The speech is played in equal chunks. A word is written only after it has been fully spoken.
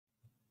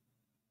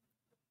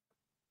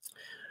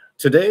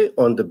Today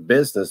on the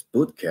Business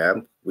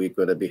Bootcamp, we're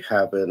going to be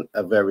having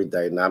a very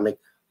dynamic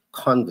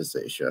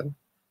conversation.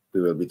 We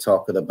will be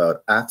talking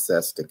about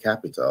access to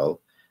capital,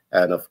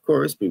 and of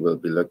course, we will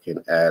be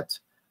looking at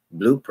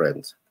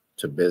blueprint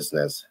to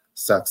business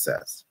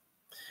success.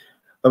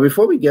 But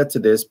before we get to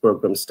this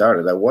program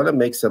started, I want to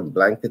make some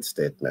blanket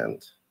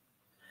statement.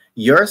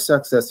 Your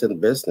success in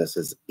business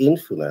is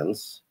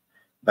influenced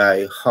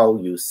by how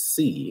you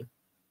see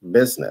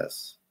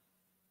business.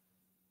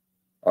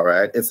 All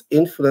right. It's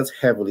influenced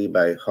heavily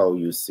by how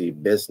you see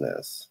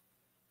business.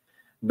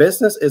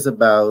 Business is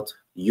about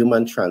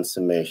human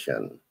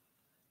transformation.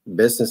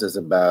 Business is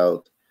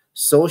about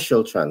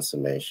social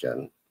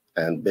transformation.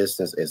 And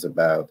business is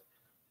about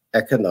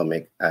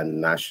economic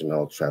and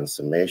national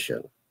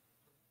transformation.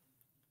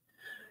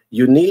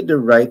 You need the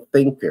right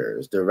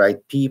thinkers, the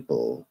right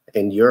people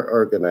in your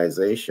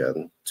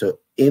organization to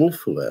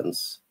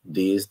influence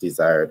these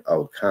desired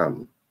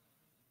outcomes.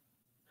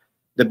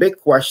 The big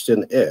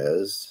question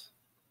is,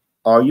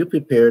 are you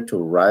prepared to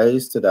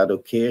rise to that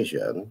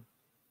occasion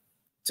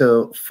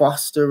to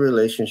foster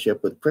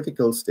relationship with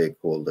critical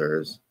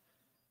stakeholders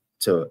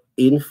to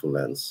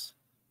influence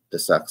the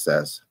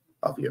success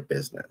of your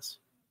business?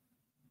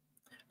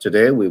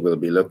 Today, we will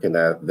be looking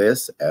at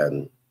this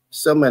and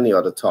so many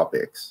other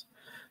topics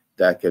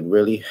that can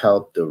really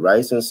help the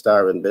rising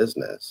star in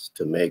business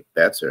to make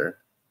better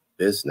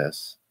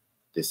business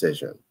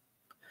decisions.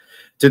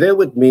 Today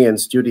with me in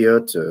studio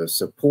to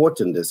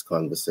support in this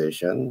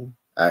conversation,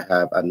 I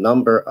have a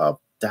number of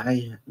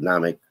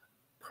dynamic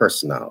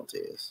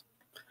personalities.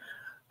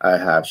 I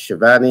have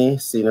Shivani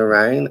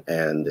Sinarayan,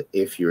 and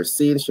if you're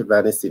seeing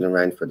Shivani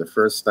Sinarayan for the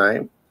first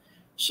time,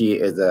 she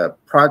is a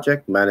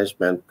project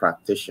management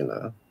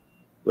practitioner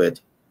with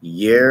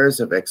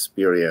years of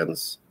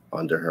experience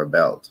under her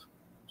belt.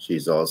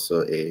 She's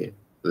also a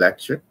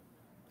lecturer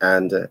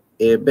and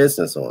a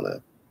business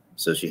owner.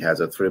 So she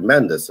has a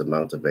tremendous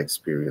amount of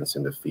experience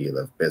in the field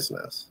of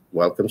business.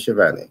 Welcome,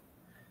 Shivani.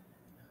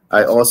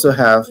 I also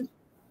have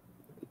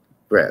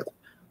Brett.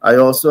 I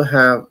also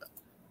have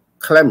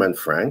Clement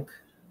Frank.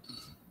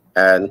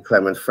 And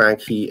Clement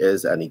Frank, he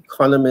is an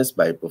economist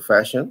by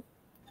profession.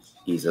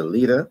 He's a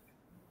leader.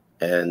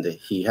 And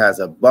he has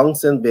a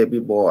bouncing baby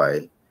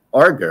boy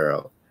or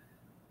girl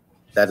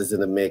that is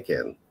in the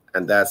making.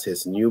 And that's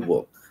his new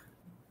book,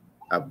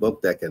 a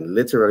book that can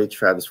literally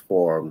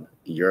transform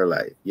your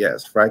life.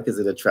 Yes, Frank is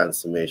in the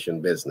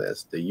transformation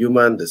business, the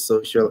human, the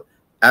social,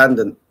 and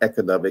an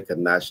economic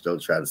and national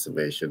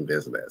transformation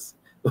business.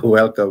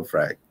 Welcome,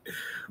 Frank.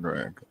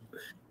 Right.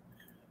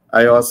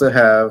 I also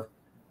have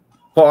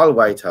Paul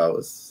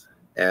Whitehouse.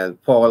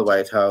 And Paul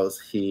Whitehouse,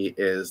 he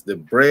is the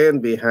brain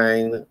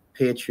behind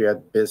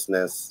Patriot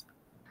Business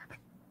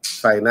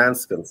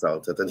Finance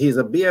Consultant, and he's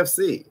a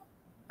BFC.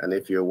 And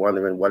if you're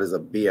wondering what is a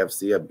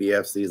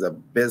BFC is a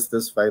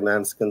business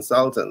finance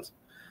consultant.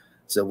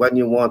 So when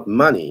you want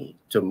money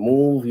to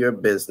move your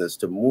business,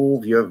 to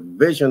move your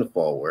vision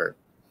forward,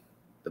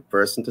 the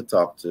person to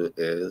talk to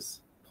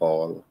is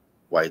Paul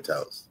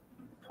Whitehouse.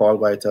 Paul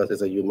Whitehouse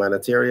is a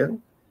humanitarian,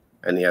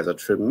 and he has a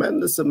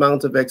tremendous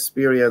amount of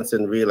experience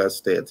in real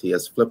estate. He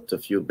has flipped a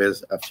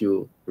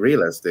few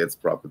real estate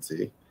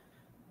property,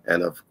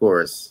 and of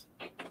course,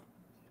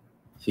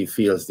 he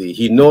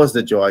knows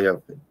the joy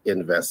of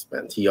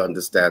investment. He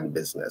understands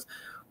business.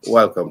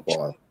 Welcome,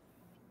 Paul.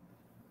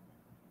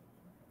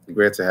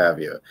 Great to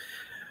have you.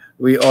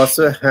 We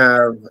also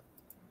have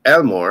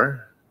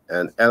Elmore,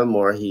 and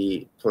Elmore,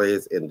 he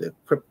plays in the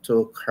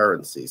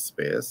cryptocurrency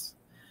space.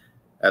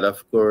 And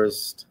of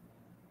course,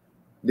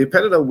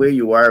 depending on where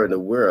you are in the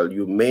world,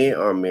 you may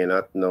or may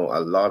not know a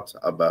lot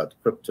about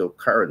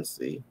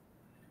cryptocurrency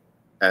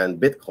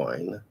and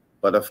Bitcoin.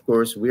 But of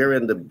course, we're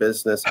in the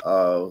business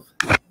of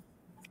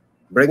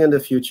bringing the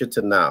future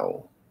to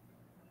now.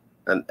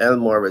 And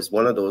Elmore is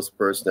one of those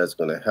persons that's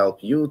going to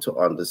help you to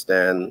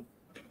understand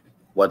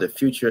what the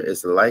future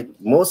is like,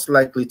 most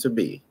likely to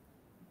be,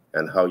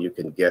 and how you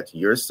can get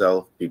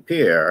yourself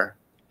prepared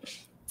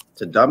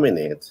to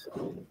dominate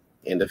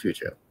in the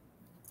future.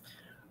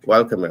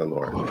 Welcome,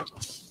 Elmore.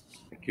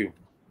 Thank you.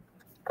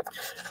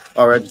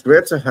 All right,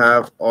 great to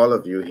have all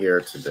of you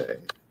here today.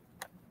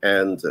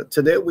 And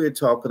today we're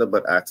talking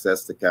about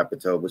access to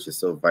capital, which is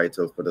so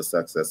vital for the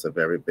success of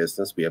every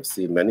business. We have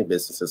seen many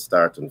businesses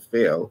start and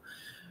fail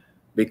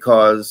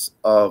because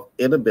of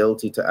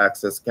inability to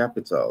access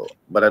capital.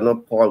 But I know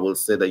Paul will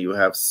say that you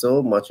have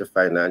so much of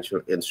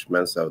financial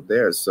instruments out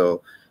there.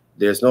 So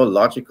there's no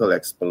logical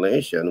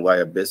explanation why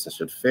a business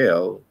should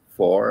fail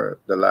for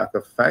the lack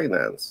of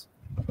finance.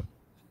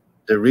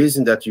 The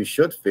reason that you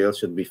should fail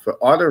should be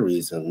for other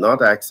reasons,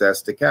 not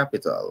access to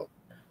capital.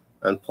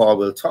 And Paul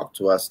will talk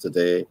to us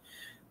today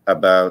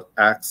about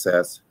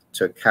access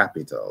to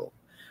capital.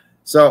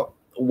 So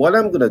what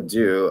I'm going to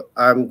do,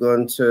 I'm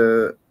going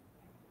to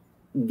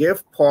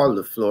give Paul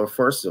the floor,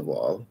 first of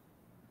all,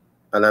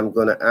 and I'm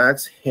going to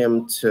ask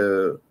him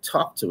to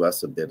talk to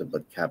us a bit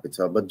about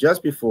capital. But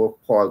just before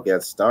Paul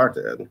gets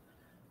started,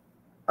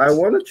 I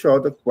want to throw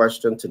the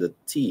question to the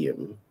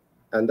team.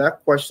 And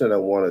that question I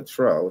want to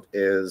throw out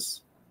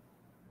is,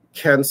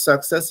 Can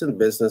success in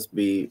business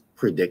be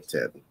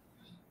predicted?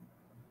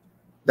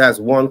 That's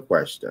one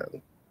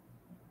question.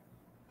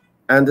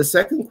 And the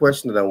second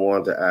question that I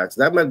want to ask,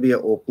 that might be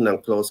an open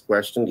and closed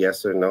question,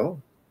 yes or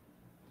no.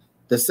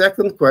 The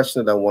second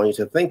question that I want you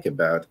to think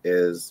about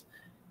is,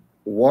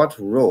 what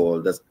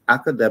role does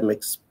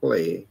academics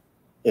play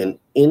in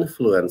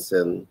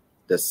influencing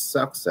the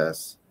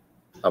success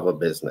of a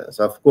business?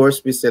 Of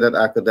course, we say that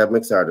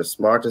academics are the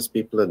smartest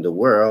people in the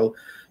world.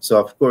 So,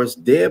 of course,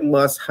 they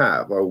must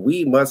have, or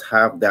we must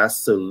have that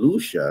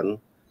solution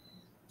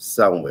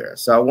somewhere.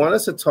 So, I want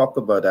us to talk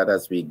about that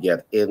as we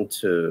get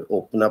into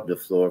open up the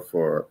floor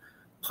for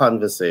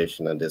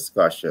conversation and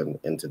discussion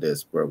in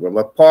today's program.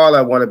 But, Paul,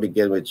 I want to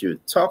begin with you.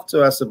 Talk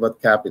to us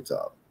about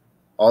capital.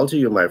 All to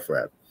you, my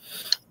friend.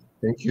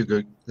 Thank you.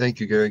 Good. Thank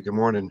you, Gary. Good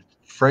morning.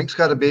 Frank's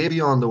got a baby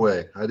on the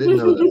way. I didn't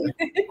know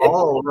that.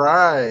 All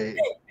right.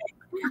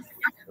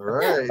 All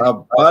right. A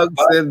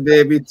bug-said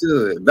baby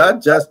too,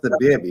 not just the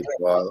baby,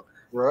 Paul.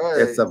 Right.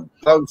 It's a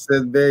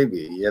bug-said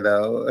baby, you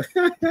know,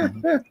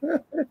 Mhm.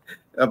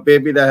 a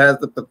baby that has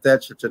the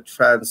potential to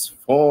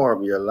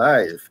transform your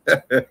life.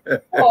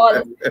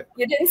 Paul,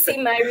 you didn't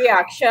see my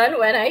reaction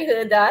when I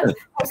heard that. I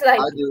was like,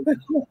 I do.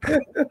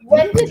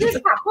 when did this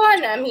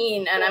happen? I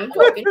mean, and I'm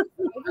talking to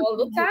him all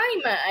the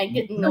time. I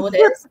didn't know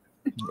this.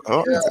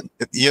 Oh,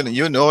 Yeah.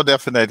 you know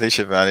definitely,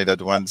 Shivani,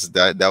 that once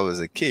that was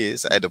the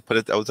case, I had to put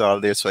it out all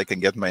there so I can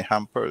get my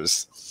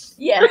hampers.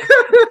 Yes.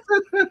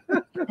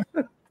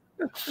 I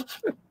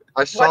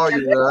What saw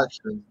your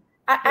reaction.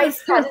 I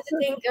started to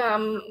think,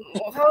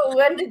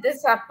 when did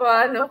this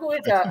happen? Who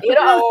is that? You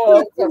know,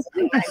 all sorts of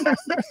things like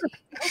that.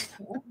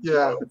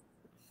 Yeah.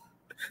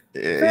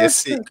 You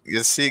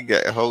see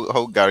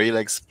how Gary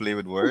likes to play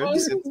with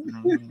words.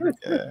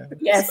 Yeah,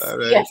 it's Yes, all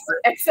right. yes.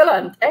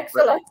 Excellent, But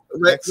excellent.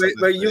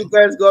 when you Excellent.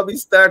 guys gonna be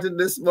starting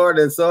this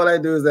morning, so all I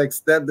do is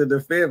extend the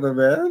favor,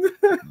 man.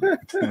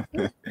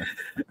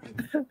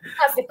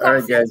 As the All right,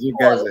 caption guys, you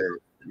guys Paul, are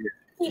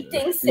keep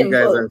things you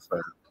guys simple. are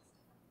fun.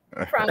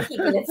 Frank,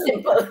 keeping it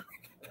simple.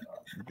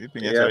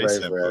 Keeping it Yeah, very my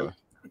friend. simple.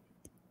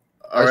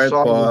 All I right,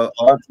 saw you. Paul,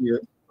 on to you.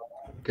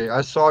 Okay.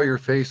 I saw your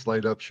face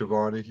light up,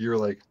 Shivani. You're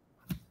like,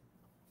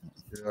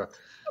 yeah.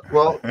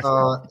 Well,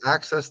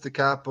 access to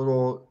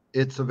capital,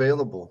 it's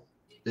available.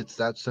 It's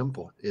that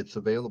simple. It's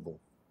available.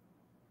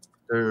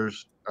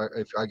 There's,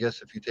 I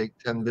guess, if you take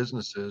 10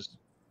 businesses,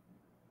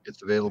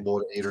 it's available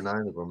to 8 or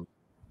 9 of them.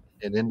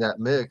 And in that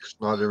mix,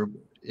 not every,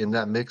 in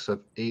that mix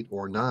of 8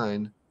 or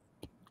 9,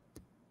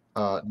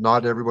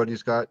 not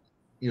everybody's got,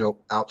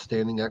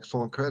 outstanding,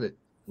 excellent credit.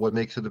 What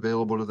makes it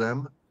available to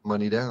them?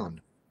 Money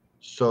down.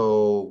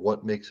 So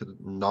what makes it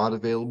not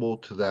available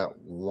to that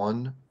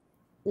 1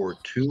 or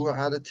 2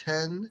 out of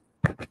 10?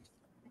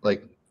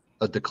 Like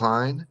a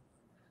decline?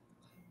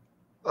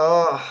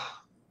 Uh,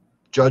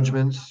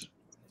 Judgments,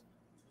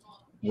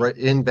 right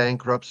in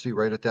bankruptcy,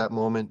 right at that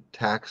moment,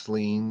 tax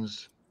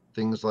liens,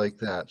 things like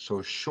that.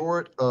 So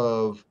short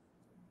of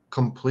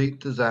complete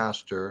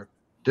disaster,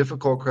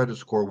 difficult credit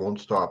score won't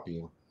stop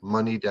you.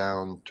 Money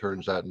down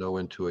turns that no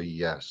into a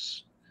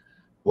yes.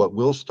 What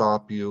will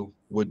stop you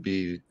would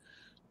be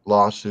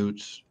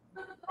lawsuits,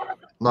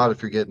 not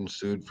if you're getting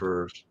sued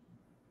for,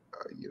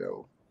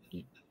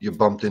 you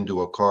bumped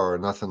into a car or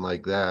nothing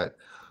like that.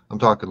 I'm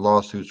talking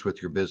lawsuits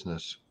with your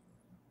business.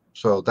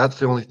 So that's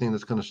the only thing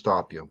that's going to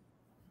stop you.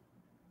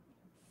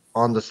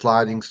 On the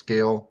sliding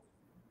scale,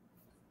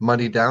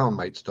 money down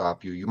might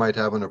stop you. You might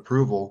have an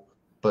approval,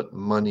 but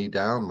money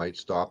down might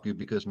stop you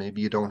because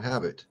maybe you don't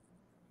have it.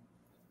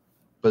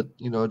 But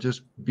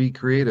just be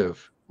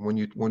creative.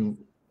 When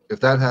if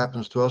that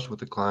happens to us with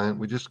the client,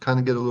 we just kind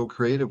of get a little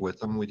creative with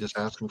them. We just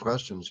ask them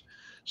questions.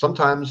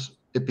 Sometimes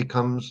it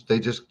becomes they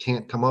just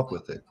can't come up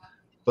with it.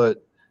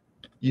 But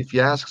if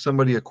you ask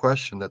somebody a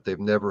question that they've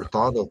never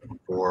thought of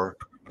before,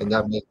 and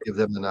that might give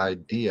them an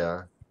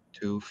idea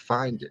to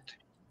find it.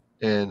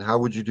 And how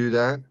would you do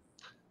that?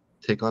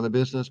 Take on a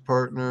business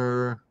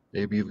partner.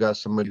 Maybe you've got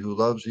somebody who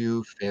loves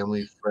you,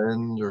 family,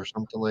 friend, or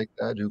something like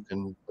that who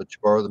can let you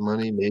borrow the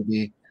money.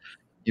 Maybe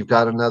you've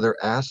got another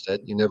asset,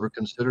 you never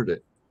considered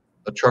it.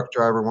 A truck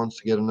driver wants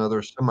to get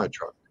another semi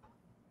truck,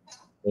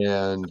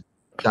 and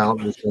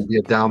there's going to be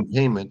a down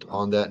payment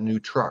on that new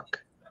truck.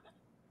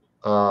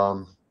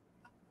 Um,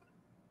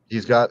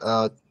 he's got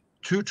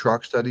 2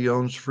 trucks that he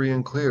owns free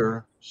and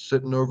clear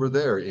sitting over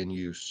there in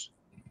use.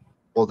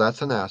 Well,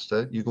 that's an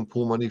asset. You can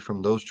pull money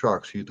from those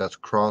trucks. That's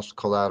cross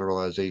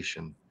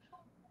collateralization.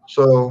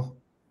 So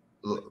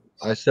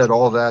I said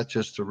all that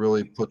just to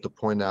really put the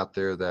point out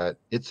there that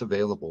it's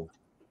available.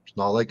 It's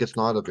not like it's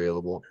not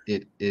available.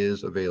 It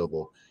is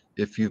available.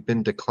 If you've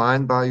been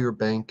declined by your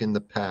bank in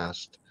the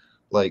past,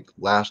 like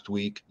last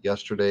week,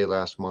 yesterday,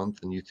 last month,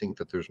 and you think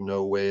that there's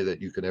no way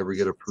that you can ever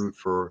get approved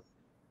for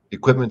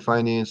equipment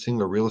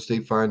financing or real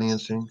estate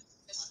financing,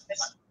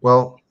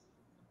 well,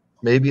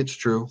 maybe it's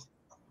true,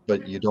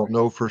 but you don't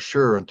know for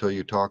sure until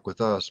you talk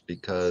with us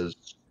because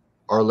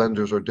our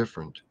lenders are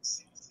different.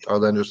 Our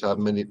lenders have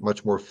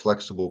much more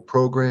flexible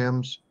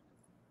programs.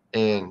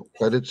 and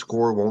credit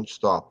score won't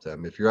stop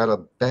them. If you're at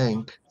a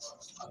bank,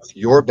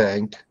 your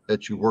bank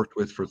that you worked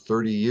with for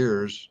 30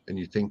 years, and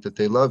you think that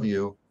they love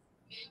you,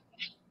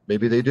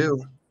 maybe they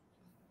do,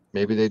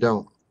 maybe they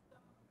don't.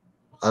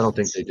 I don't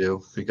think they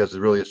do, because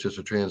really it's just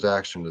a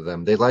transaction to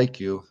them. They like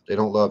you, they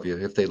don't love you.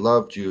 If they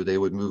loved you, they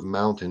would move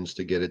mountains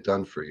to get it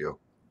done for you.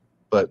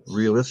 But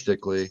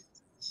realistically,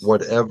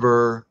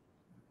 whatever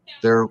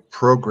their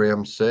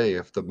programs say,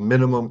 if the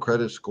minimum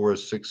credit score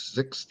is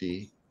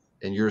 660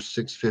 and you're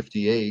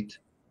 658,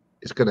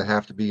 it's going to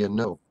have to be a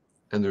no.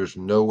 And there's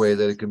no way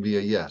that it can be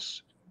a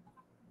yes.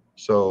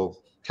 So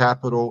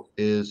capital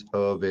is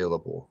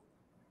available.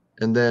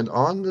 And then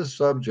on the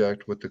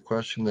subject with the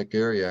question that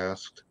Gary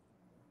asked,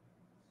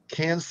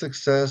 can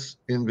success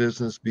in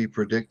business be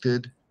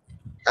predicted?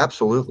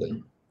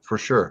 Absolutely, for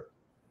sure.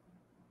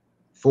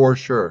 For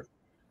sure.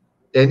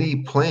 Any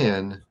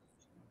plan,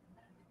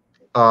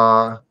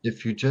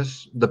 if you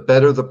just, the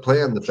better the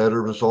plan, the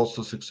better results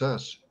of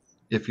success.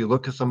 If you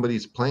look at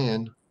somebody's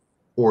plan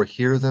or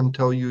hear them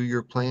tell you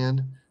your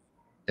plan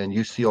and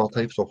you see all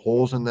types of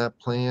holes in that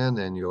plan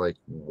and you're like,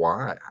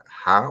 why?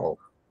 How?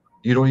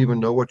 You don't even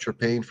know what you're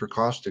paying for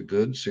cost of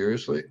goods,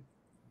 seriously?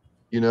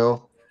 You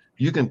know,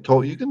 you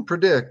can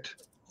predict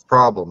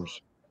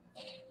problems.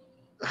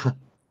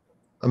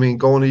 I mean,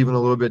 going even a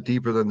little bit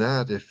deeper than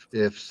that,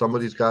 if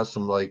somebody's got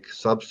some like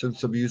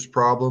substance abuse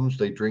problems,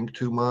 they drink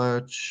too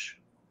much,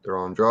 they're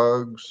on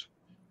drugs,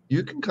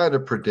 you can kind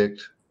of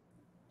predict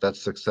that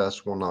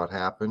success will not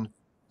happen.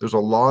 There's a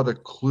lot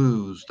of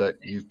clues that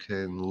you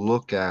can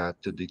look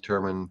at to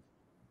determine,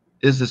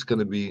 is this going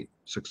to be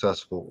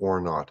successful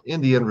or not? In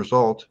the end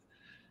result,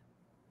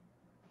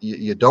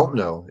 you don't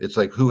know. It's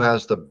like who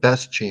has the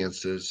best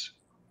chances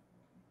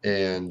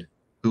and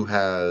who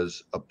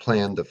has a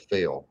plan to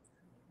fail.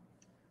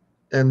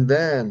 And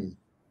then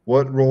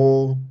what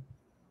role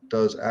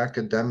does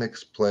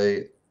academics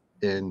play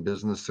in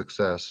business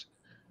success?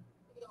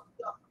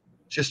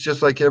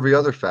 Just like every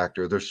other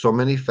factor, there's so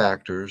many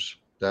factors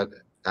that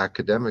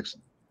academics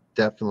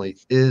definitely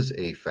is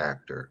a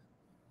factor.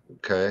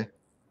 Okay.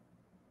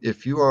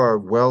 If you are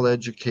well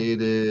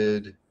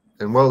educated,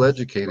 and well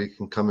educated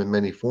can come in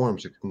many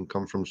forms. It can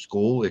come from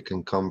school, it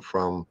can come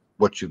from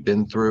what you've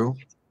been through,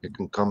 it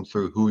can come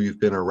through who you've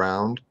been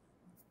around.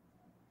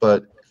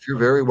 But if you're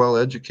very well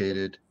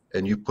educated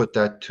and you put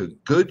that to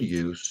good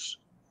use,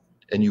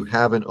 and you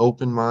have an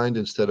open mind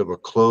instead of a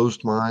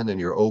closed mind, and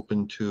you're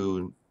open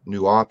to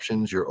new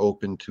options, you're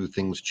open to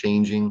things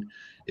changing,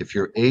 if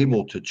you're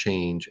able to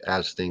change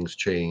as things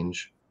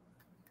change,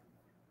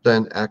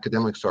 then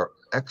academics are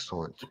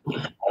excellent.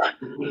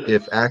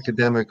 If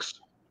academics,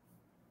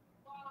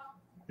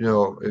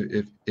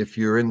 if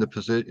you're in the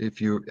position, if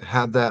you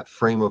have that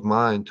frame of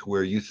mind to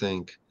where you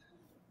think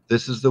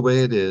this is the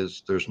way it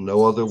is, there's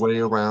no other way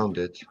around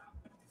it,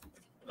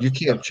 you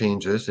can't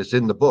change this, it's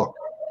in the book,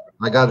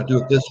 I got to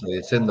do it this way,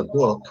 it's in the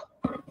book,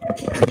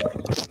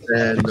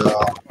 and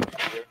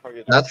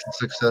that's a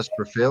success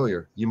for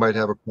failure. You might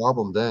have a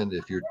problem then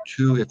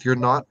if you're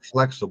not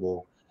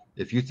flexible,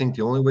 if you think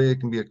the only way it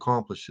can be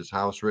accomplished is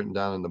how it's written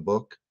down in the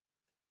book,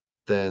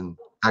 then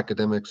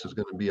academics is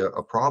going to be a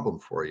problem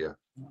for you.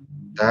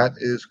 That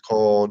is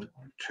called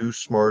too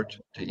smart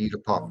to eat a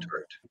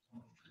Pop-Tart.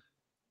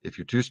 If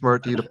you're too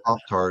smart to eat a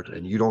Pop-Tart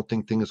and you don't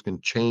think things can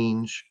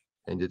change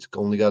and it's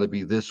only got to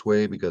be this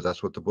way because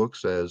that's what the book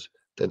says,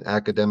 then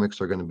academics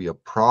are going to be a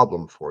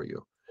problem for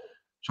you.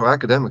 So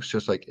academics,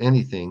 just like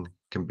anything,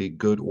 can be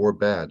good or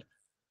bad.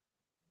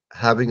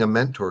 Having a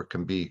mentor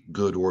can be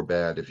good or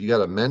bad. If you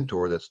got a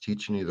mentor that's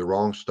teaching you the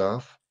wrong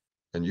stuff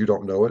and you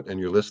don't know it and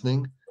you're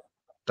listening,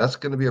 that's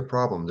going to be a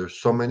problem. There's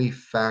so many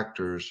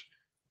factors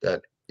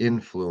that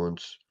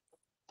influence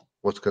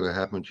what's going to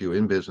happen to you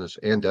in business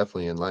and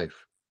definitely in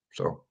life.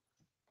 So,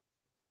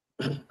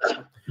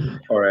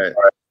 All right,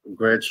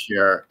 great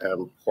share,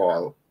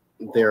 Paul.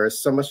 There is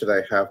so much that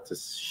I have to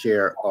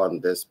share on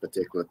this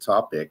particular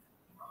topic,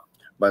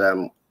 but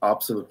I'm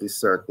absolutely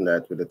certain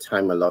that with the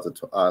time allotted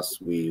to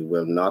us, we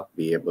will not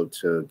be able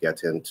to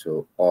get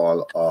into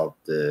all of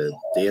the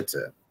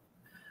data.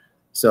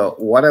 So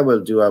what I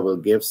will do, I will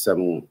give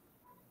some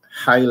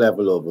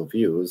high-level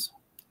overviews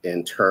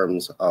in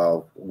terms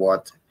of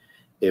what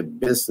a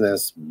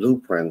business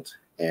blueprint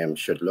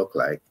should look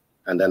like,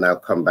 and then I'll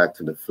come back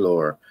to the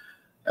floor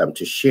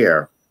to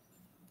share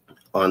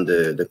on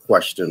the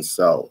question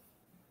itself.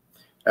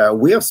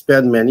 We have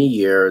spent many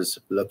years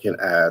looking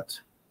at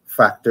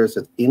factors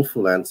that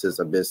influences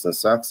a business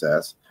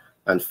success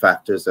and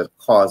factors that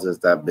causes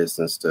that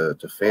business to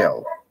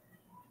fail.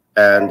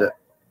 And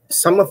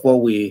some of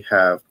what we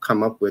have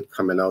come up with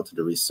coming out of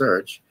the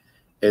research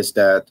is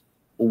that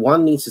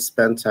one needs to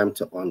spend time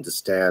to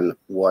understand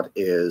what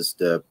is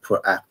the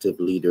proactive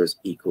leaders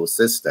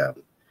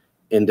ecosystem.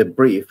 In the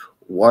brief,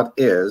 what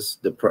is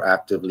the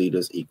proactive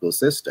leaders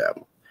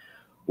ecosystem?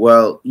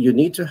 Well, you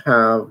need to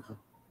have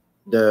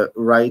the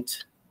right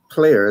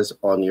players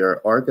on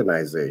your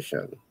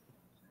organization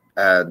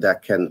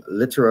that can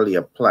literally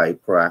apply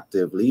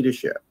proactive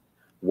leadership.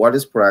 What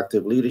is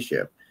proactive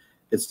leadership?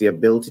 It's the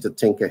ability to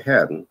think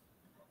ahead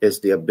It's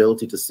the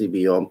ability to see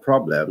beyond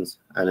problems,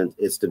 and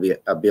it's the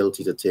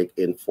ability to take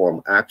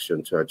informed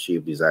action to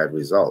achieve desired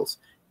results.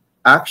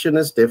 Action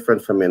is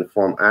different from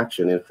informed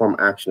action. Informed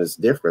action is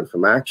different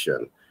from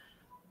action.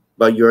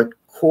 But your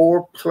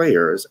core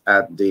players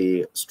at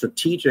the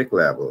strategic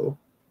level,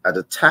 at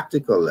the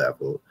tactical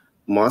level,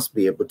 must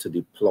be able to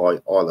deploy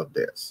all of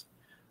this.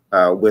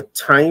 With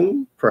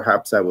time,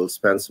 perhaps I will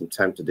spend some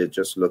time today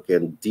just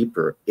looking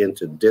deeper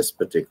into this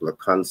particular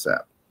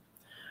concept.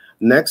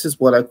 Next is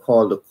what I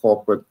call the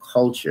corporate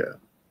culture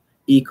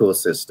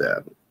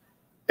ecosystem.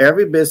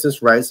 Every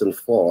business rise and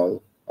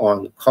fall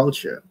on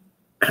culture.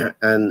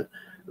 And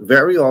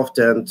very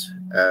often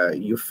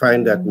you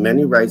find that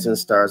many rising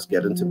stars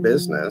get into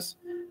business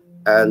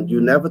and you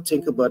never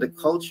think about the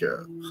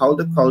culture, how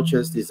the culture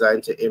is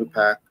designed to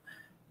impact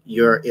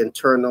your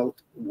internal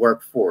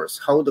workforce,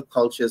 how the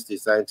culture is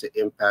designed to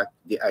impact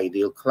the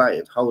ideal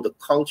client, how the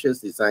culture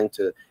is designed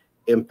to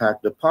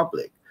impact the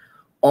public.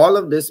 All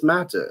of this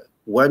matter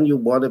when you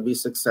want to be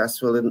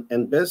successful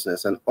in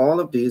business. And all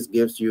of these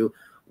gives you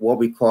what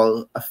we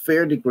call a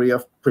fair degree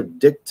of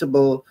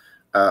predictable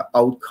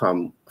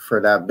outcome for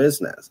that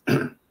business.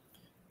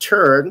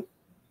 Third,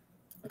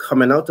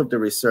 coming out of the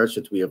research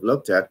that we have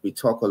looked at, we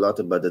talk a lot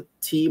about the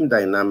team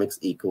dynamics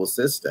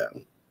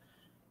ecosystem.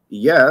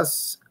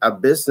 Yes, a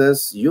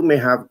business, you may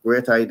have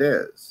great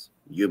ideas.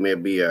 You may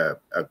be a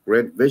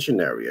great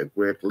visionary, a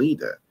great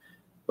leader.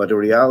 But the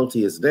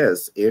reality is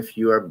this: if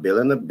you are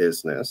building a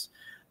business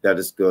that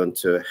is going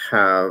to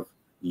have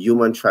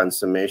human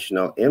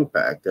transformational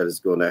impact, that is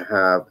going to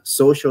have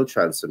social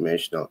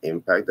transformational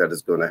impact, that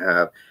is going to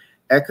have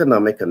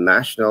economic and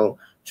national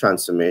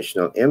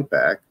transformational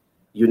impact,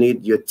 you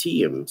need your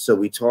team. So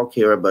we talk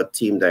here about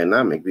team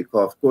dynamic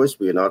because, of course,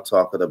 we're not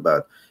talking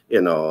about,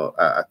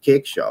 a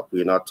cake shop.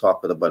 We're not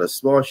talking about a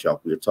small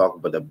shop. We're talking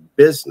about a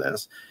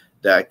business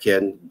that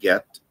can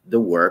get the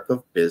work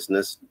of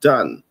business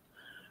done.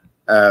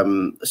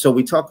 So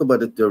we talk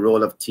about the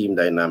role of team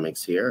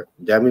dynamics here.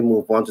 Then we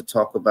move on to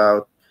talk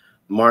about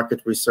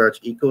market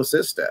research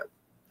ecosystem.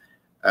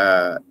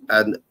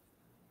 And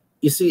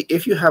you see,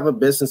 if you have a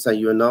business and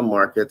you're not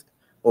market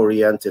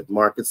oriented,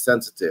 market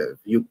sensitive,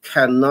 you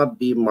cannot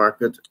be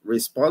market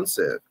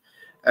responsive.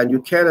 And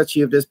you can't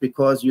achieve this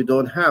because you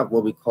don't have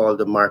what we call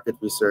the market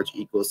research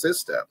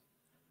ecosystem.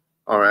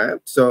 All right.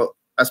 So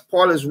as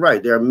Paul is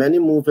right, there are many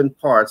moving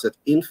parts that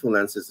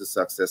influences the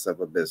success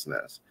of a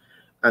business.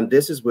 And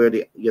this is where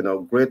the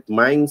great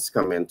minds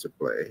come into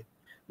play,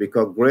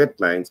 because great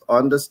minds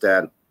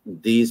understand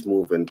these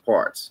moving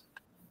parts.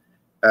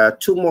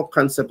 Two more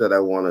concepts that I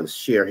want to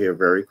share here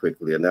very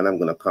quickly, and then I'm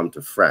going to come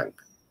to Frank.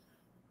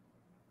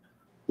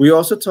 We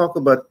also talk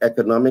about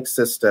economic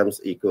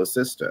systems,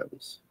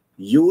 ecosystems.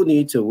 You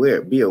need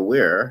to be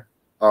aware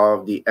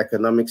of the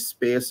economic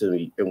space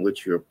in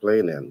which you're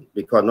playing in,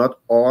 because not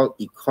all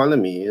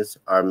economies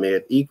are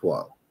made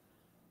equal.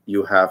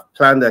 You have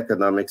planned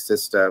economic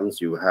systems,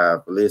 you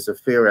have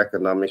laissez-faire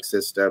economic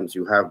systems,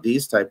 you have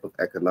these type of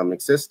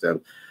economic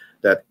systems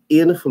that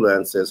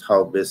influences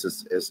how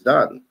business is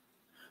done.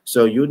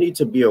 So you need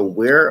to be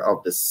aware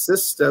of the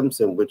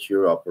systems in which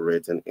you're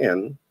operating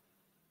in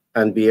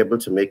and be able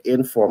to make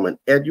informed and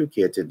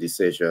educated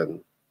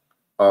decision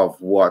of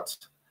what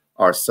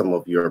are some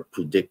of your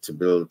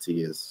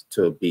predictabilities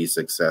to be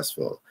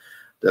successful.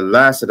 The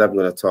last that I'm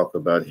going to talk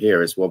about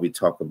here is what we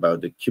talk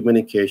about, the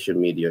communication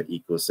media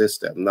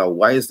ecosystem. Now,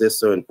 why is this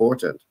so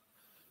important?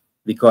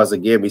 Because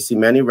again, we see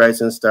many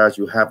rising stars,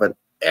 you have an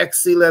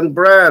excellent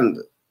brand,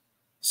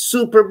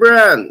 super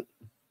brand.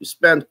 You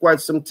spend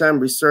quite some time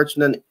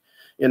researching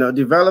and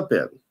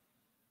developing,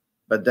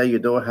 but then you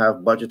don't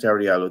have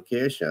budgetary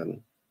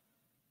allocation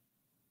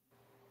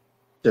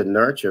to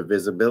nurture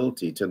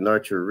visibility, to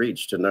nurture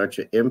reach, to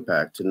nurture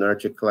impact, to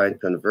nurture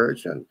client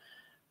conversion.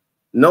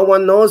 No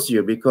one knows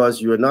you because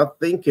you're not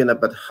thinking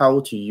about how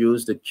to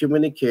use the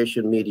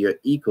communication media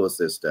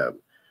ecosystem.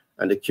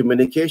 And the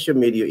communication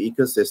media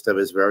ecosystem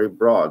is very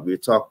broad. We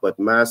talk about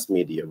mass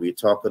media, we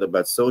talk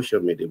about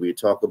social media, we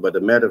talk about the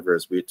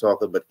metaverse, we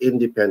talk about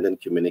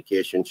independent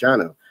communication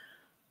channel.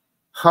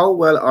 How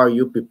well are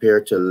you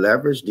prepared to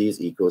leverage these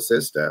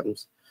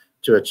ecosystems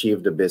to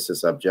achieve the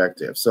business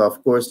objective? So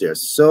of course,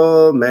 there's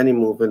so many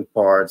moving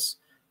parts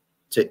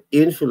to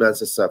influence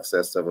the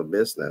success of a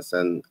business.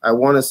 And I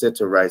want to say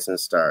to rising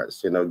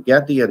stars,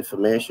 get the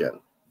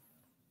information,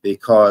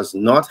 because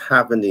not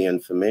having the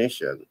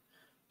information,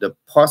 the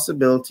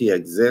possibility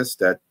exists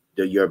that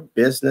your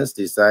business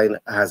design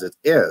as it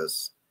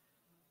is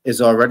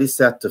already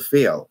set to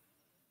fail,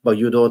 but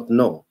you don't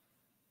know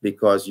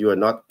because you are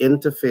not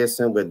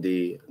interfacing with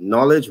the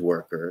knowledge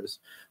workers,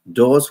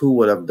 those who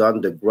would have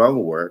done the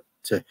groundwork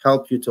to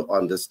help you to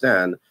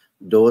understand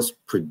those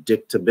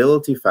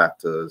predictability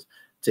factors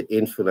to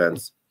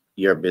influence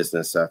your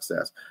business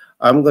success.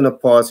 I'm going to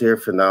pause here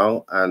for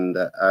now, and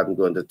I'm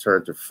going to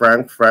turn to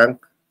Frank.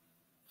 Frank,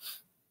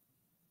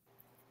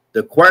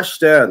 the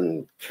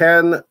question,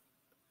 can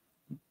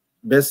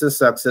business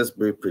success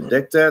be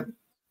predicted?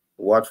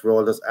 What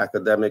role does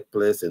academic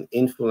play in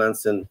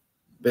influencing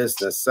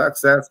business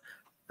success?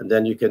 And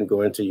then you can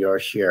go into your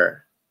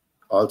share.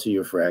 All to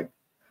you, Frank.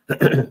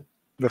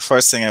 The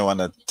first thing I want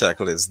to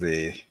tackle is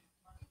the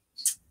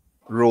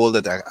role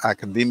that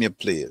academia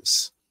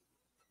plays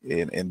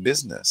in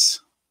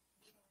business.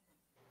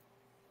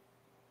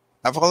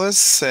 I've always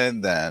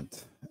said that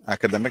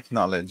academic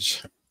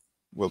knowledge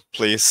will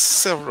play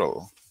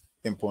several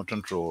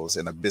important roles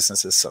in a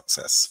business's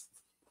success,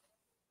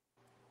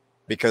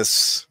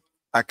 because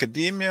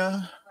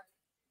academia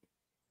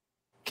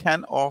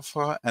can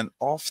offer and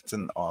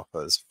often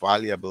offers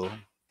valuable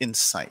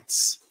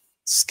insights,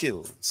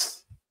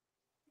 skills,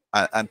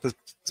 and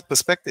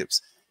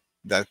perspectives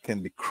that can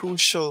be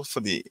crucial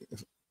for the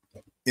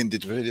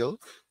individual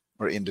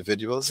or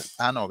individuals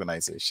and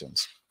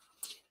organizations.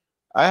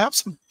 I have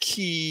some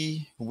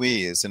key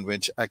ways in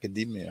which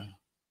academia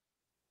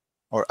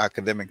or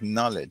academic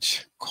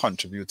knowledge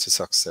contributes to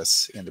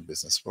success in the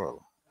business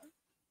world.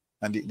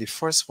 And the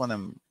first one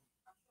I'm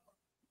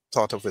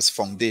thought of is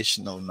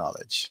foundational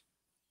knowledge.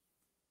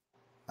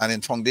 And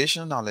in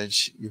foundational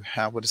knowledge, you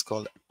have what is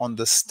called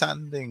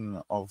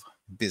understanding of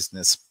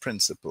business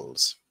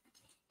principles.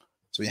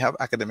 So we have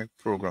academic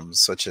programs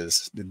such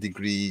as the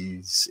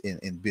degrees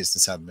in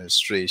business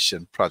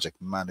administration, project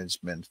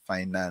management,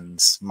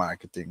 finance,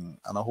 marketing,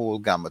 and a whole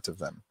gamut of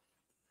them.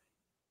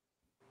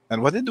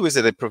 And what they do is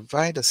that they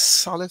provide a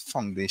solid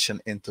foundation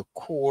into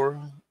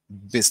core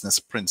business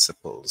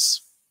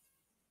principles.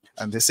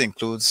 And this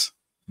includes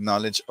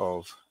knowledge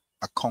of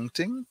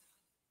accounting,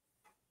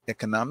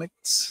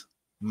 economics,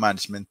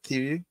 management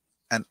theory,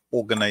 and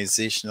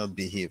organizational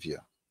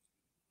behavior.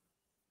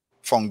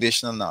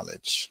 Foundational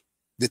knowledge,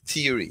 the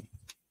theory.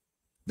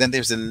 Then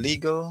there's the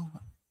legal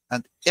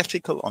and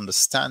ethical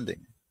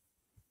understanding,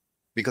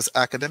 because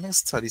academic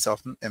studies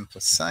often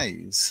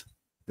emphasize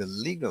the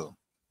legal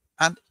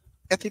and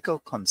ethical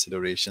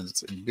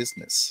considerations in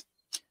business.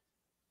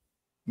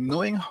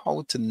 Knowing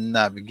how to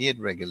navigate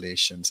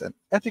regulations and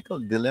ethical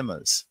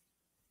dilemmas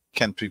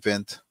can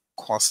prevent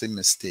costly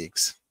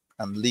mistakes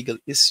and legal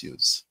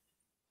issues.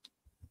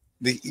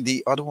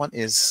 The other one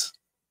is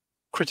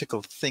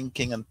critical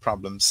thinking and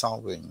problem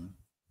solving.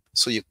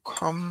 So you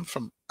come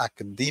from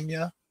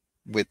academia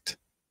with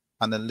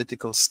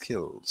analytical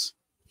skills.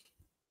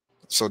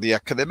 So the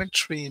academic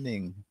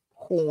training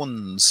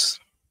hones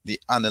the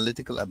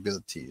analytical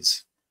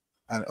abilities,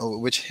 and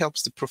which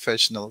helps the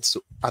professionals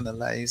to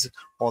analyze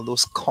all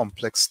those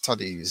complex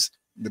studies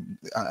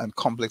and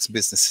complex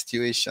business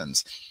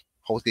situations,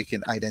 how they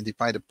can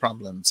identify the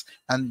problems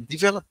and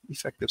develop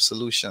effective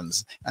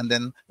solutions. And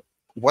then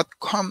what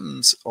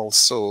comes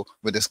also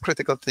with this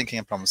critical thinking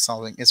and problem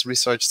solving is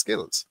research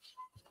skills.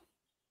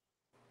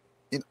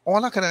 In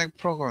all academic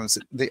programs,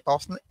 they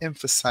often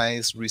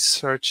emphasize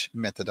research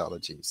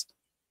methodologies.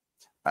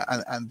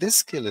 And this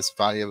skill is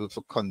valuable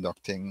for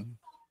conducting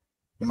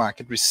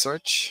market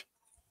research,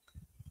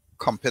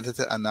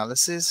 competitor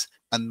analysis,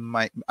 and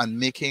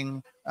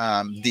making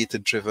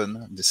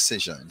data-driven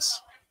decisions.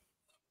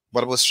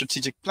 What about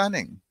strategic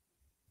planning?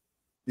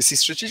 You see,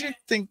 strategic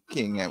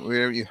thinking,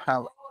 where you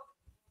have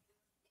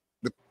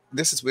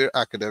this is where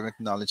academic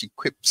knowledge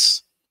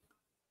equips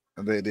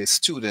the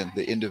student,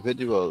 the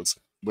individuals,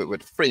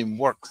 with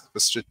frameworks for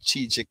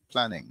strategic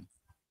planning.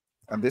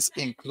 And this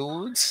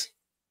includes,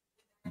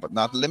 but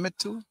not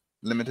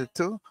limited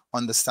to,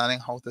 understanding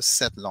how to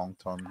set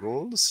long-term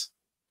goals,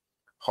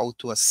 how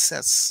to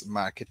assess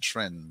market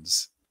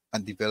trends,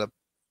 and develop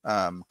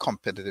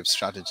competitive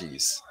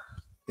strategies.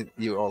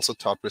 You're also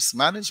taught risk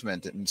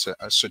management and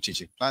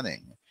strategic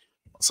planning.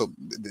 So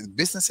the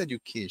business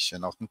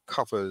education often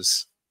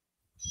covers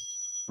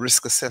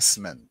risk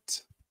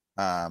assessment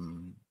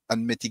and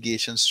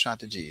mitigation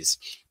strategies.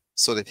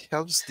 So that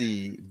helps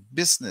the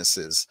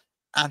businesses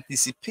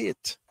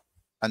anticipate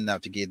and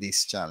navigate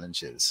these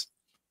challenges.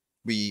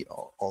 We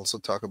also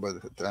talk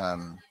about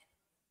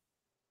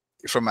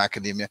from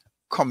academia,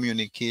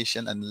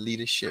 communication and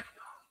leadership.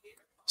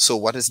 So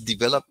what is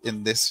developed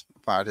in this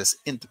part is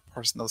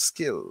interpersonal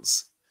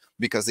skills,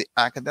 because the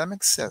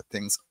academic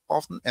settings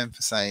often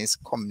emphasize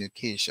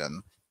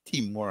communication,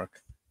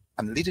 teamwork,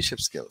 and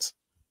leadership skills,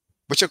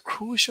 which are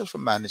crucial for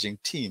managing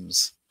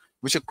teams,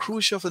 which are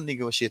crucial for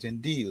negotiating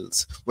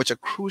deals, which are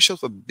crucial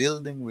for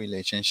building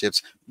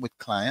relationships with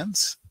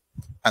clients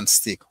and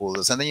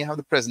stakeholders. And then you have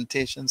the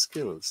presentation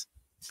skills.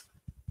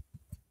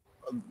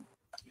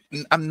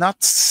 I'm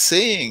not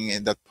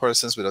saying that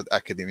persons without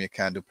academia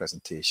can't do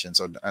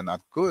presentations or are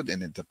not good in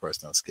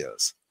interpersonal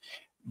skills,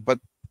 but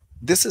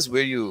this is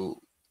where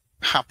you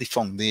have the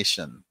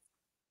foundation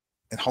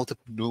and how to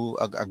do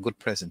a good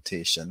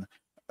presentation.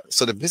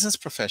 So the business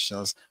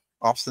professionals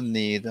often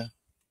need, let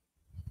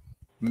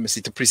me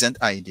see, to present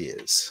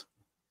ideas.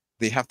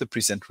 They have to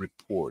present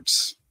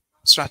reports,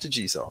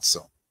 strategies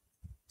also.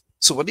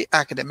 So what the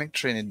academic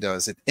training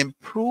does, it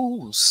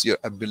improves your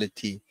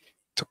ability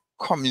to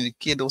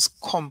communicate those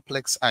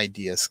complex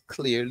ideas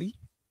clearly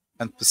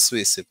and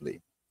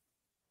persuasively.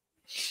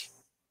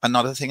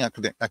 Another thing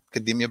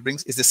academia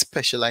brings is the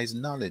specialized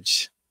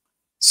knowledge.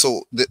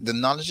 So the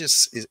knowledge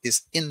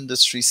is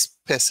industry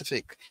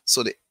specific.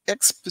 So the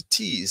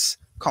expertise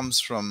comes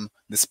from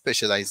the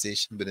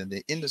specialization within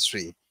the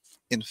industry.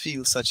 in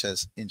fields such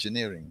as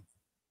engineering,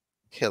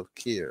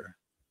 healthcare,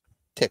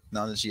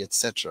 technology,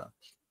 etc.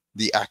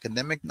 The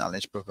academic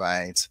knowledge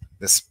provides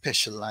the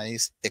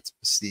specialized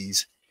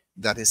expertise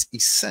that is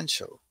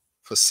essential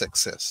for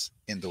success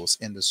in those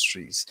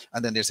industries.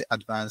 And then there's the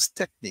advanced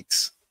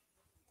techniques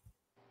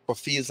for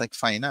fields like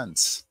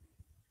finance,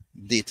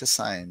 data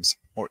science,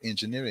 or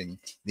engineering.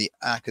 The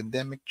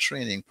academic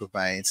training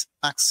provides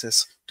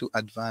access to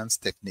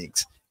advanced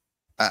techniques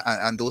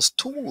and those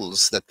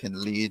tools that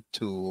can lead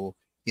to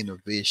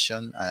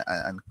innovation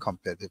and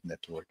competitive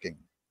networking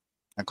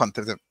and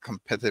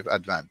competitive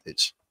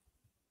advantage.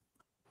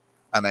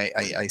 And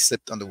I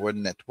slipped on the word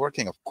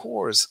networking. Of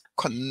course,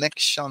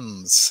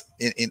 connections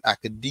in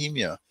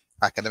academia,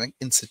 academic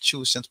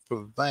institutions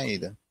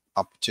provide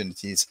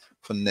opportunities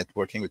for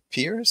networking with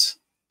peers,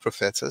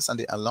 professors, and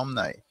the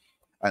alumni.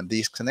 And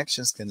these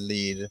connections can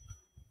lead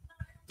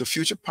to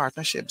future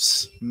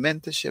partnerships,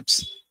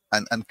 mentorships,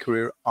 and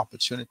career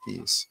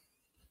opportunities.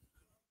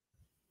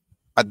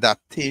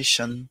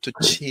 Adaptation to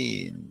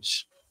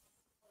change.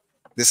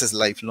 This is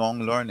lifelong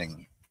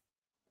learning.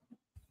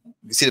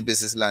 You see, the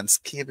business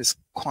landscape is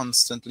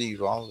constantly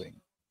evolving.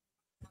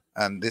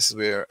 And this is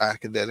where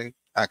academic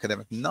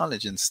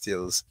knowledge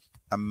instills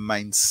a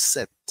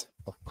mindset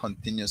of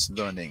continuous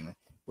learning,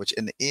 which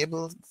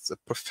enables the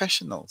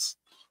professionals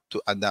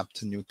to adapt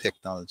to new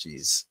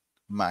technologies,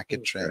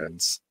 market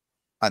trends,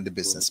 and the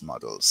business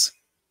models.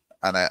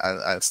 And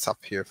I'll stop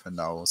here for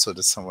now so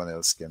that someone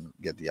else can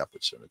get the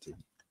opportunity.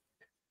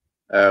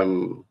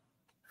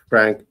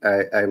 Frank,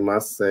 I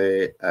must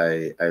say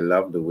I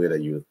love the way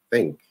that you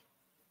think,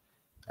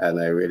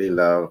 and I really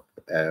love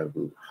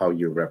how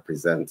you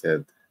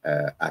represented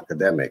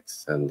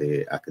academics and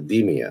the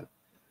academia.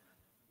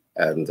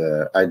 And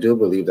I do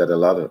believe that a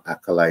lot of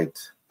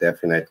acolytes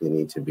definitely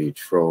need to be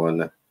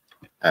thrown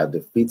at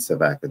the feet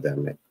of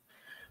academic.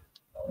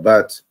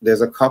 But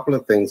there's a couple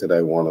of things that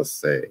I want to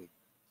say.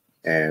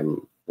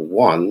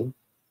 One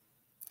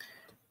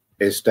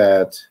is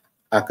that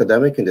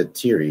academic in the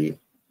theory,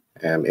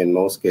 in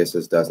most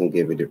cases, doesn't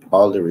give you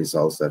all the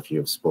results that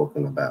you've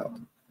spoken about.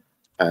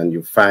 And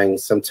you find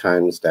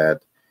sometimes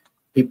that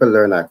people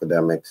learn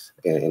academics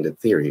in the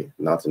theory,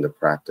 not in the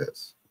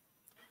practice.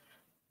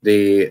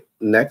 The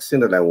next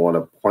thing that I want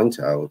to point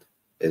out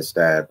is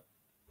that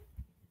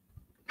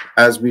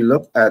as we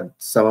look at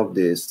some of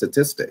the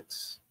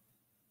statistics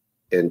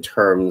in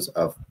terms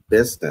of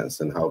business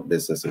and how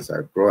businesses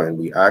are growing,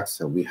 we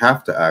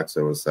have to ask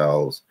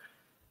ourselves,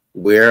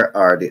 where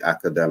are the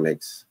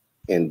academics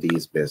in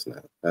these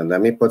business? And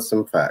let me put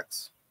some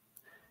facts.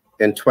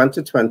 In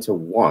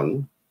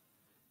 2021,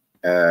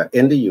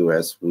 in the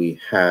US, we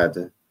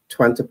had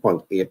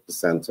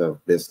 20.8%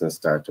 of business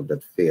startups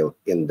that failed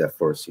in the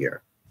first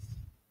year.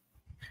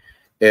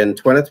 In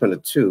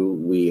 2022,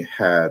 we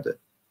had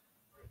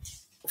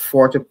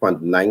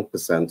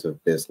 40.9%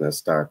 of business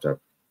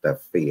startups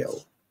that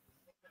failed.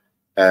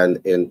 And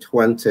in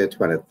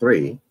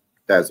 2023,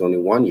 that's only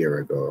 1 year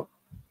ago,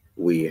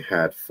 we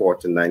had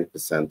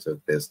 49%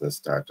 of business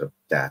startups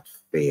that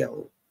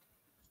failed.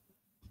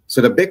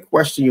 So the big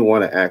question you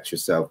want to ask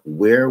yourself,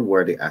 where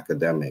were the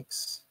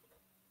academics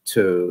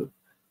to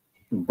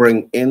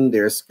bring in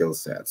their skill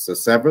sets? So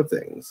several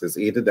things. It's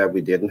either that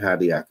we didn't have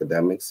the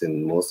academics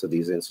in most of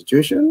these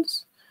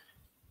institutions,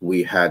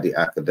 we had the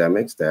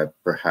academics that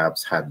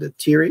perhaps had the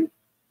theory,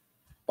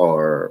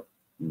 or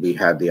we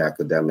had the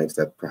academics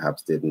that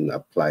perhaps didn't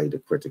apply the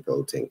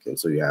critical thinking.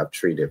 So you have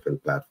three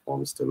different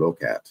platforms to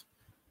look at.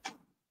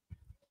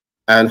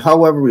 And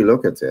however we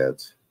look at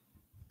it,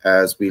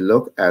 as we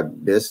look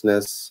at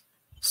business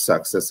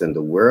success in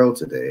the world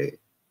today,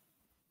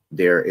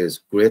 there is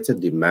greater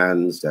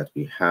demands that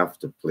we have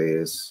to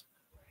place.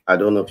 I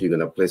don't know if you're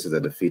going to place it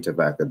at the feet of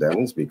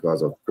academics,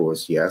 because of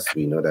course, yes,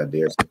 we know that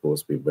they're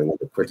supposed to be bringing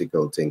the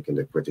critical thinking,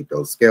 the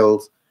critical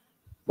skills.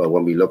 But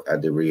when we look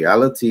at the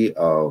reality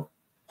of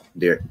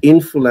their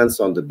influence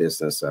on the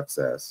business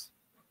success,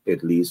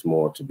 it leaves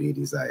more to be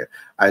desired.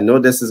 I know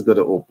this is going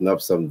to open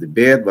up some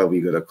debate, but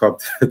we're going to come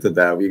to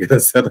that. We're going to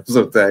set up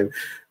some time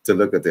to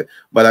look at it.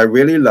 But I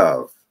really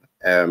love,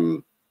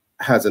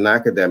 as an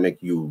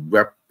academic, you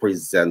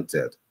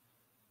represented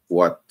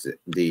what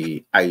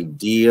the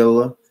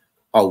ideal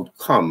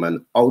outcome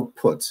and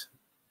output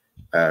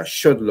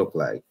should look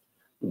like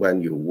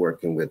when you're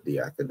working with the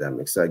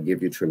academics. So I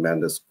give you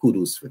tremendous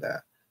kudos for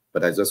that.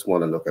 But I just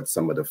want to look at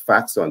some of the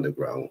facts on the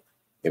ground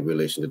in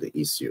relation to the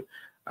issue.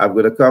 I'm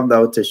going to come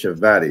now to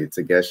Shivani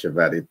to get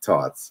Shivani's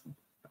thoughts.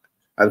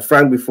 And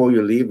Frank, before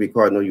you leave,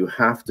 because I know you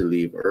have to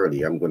leave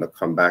early, I'm going to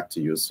come back to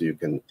you so you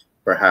can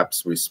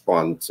perhaps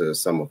respond to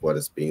some of what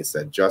is being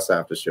said just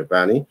after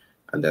Shivani,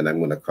 and then I'm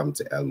going to come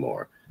to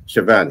Elmore.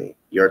 Shivani,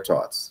 your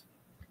thoughts.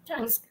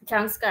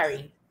 Thanks,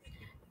 Gary.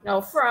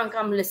 Now, Frank,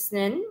 I'm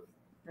listening,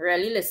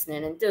 really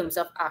listening in terms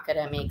of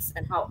academics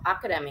and how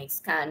academics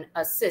can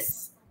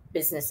assist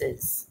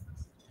businesses.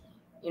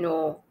 You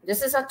know,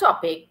 this is a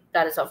topic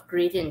that is of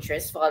great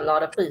interest for a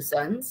lot of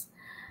persons.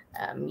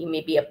 You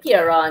may be a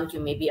parent,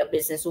 you may be a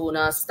business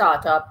owner,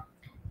 startup,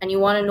 and you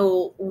want to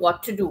know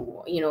what to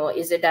do.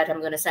 Is it that I'm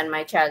going to send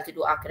my child to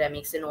do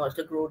academics in order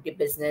to grow the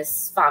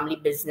business, family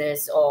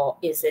business, or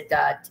is it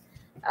that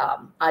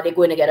are they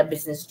going to get a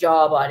business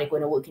job, or are they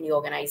going to work in the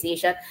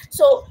organization?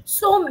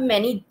 So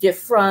many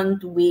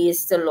different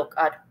ways to look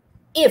at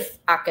if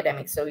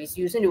academics, so he's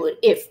using the word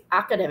if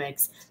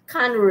academics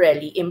can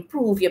really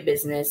improve your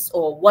business,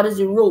 or what is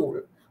the role,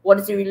 what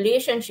is the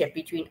relationship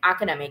between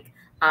academic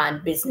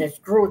and business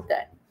growth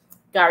then.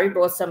 Gary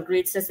brought some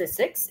great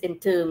statistics in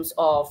terms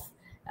of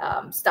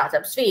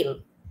startups fail,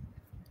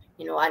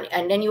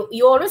 and then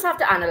you always have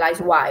to analyze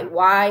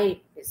why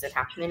is it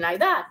happening like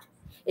that.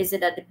 Is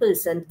it that the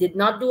person did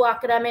not do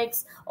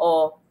academics,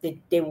 or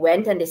they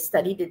went and they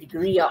studied the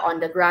degree or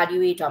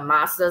undergraduate or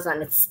master's,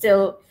 and it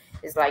still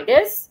is like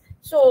this?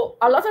 So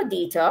a lot of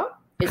data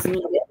is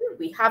needed.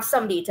 We have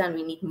some data and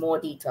we need more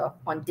data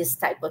on this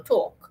type of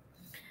talk.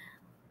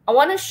 I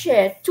want to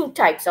share two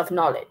types of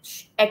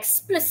knowledge: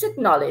 explicit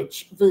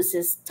knowledge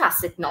versus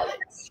tacit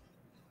knowledge.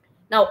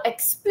 Now,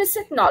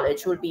 explicit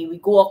knowledge will be we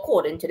go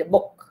according to the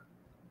book.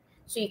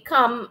 So you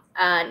come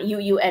and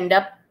you end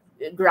up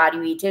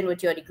graduating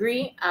with your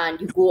degree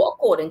and you go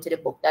according to the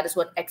book. That is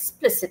what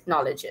explicit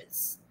knowledge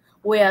is.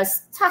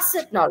 Whereas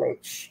tacit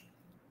knowledge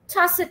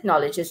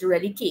is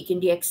really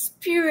taking the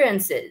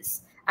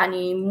experiences and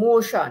the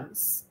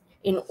emotions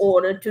in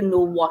order to know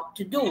what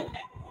to do.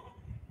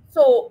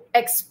 So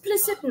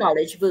explicit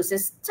knowledge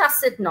versus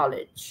tacit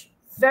knowledge,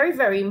 very,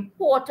 very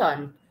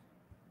important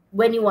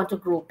when you want to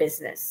grow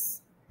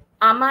business.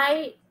 Am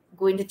I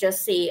going to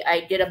just say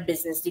I did a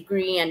business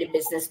degree and the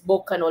business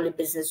book and all the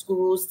business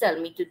gurus tell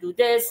me to do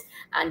this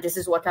and this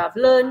is what I've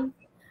learned?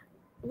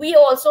 We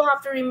also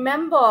have to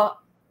remember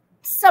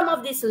some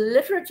of this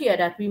literature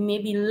that we may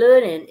be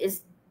learning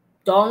is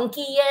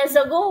donkey years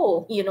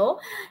ago.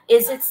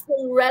 Is it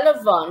still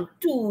relevant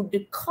to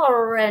the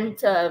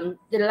current the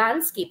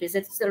landscape? Is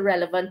it still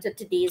relevant to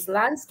today's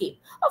landscape?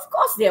 Of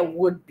course there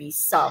would be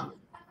some,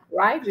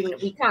 right?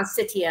 We can't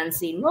sit here and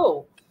say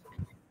no,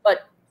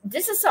 but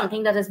this is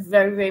something that is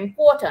very, very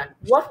important.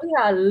 What we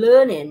are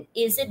learning,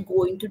 is it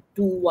going to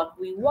do what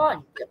we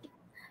want?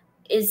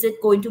 Is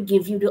it going to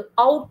give you the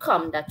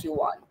outcome that you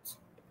want?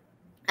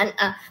 And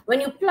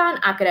when you plan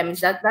academics,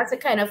 that's the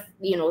kind of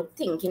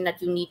thinking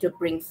that you need to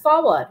bring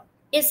forward.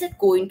 Is it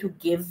going to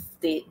give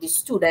the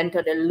student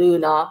or the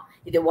learner,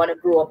 if they want to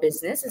grow a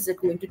business, is it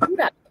going to do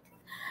that?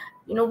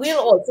 We'll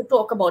also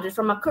talk about it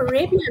from a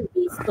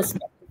Caribbean-based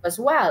perspective as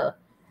well.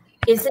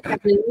 Is it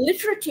that the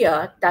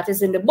literature that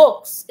is in the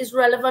books is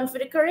relevant for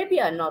the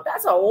Caribbean? No,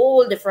 that's a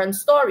whole different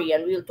story.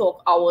 And we'll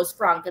talk hours,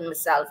 Frank and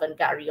myself and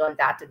Gary, on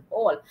that, and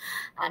Paul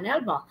and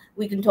Elma.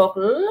 We can talk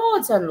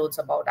loads and loads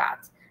about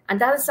that. And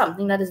that is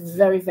something that is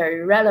very,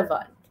 very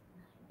relevant.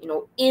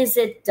 Is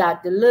it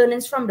that the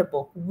learnings from the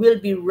book will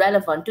be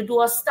relevant to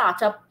do a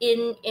startup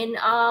in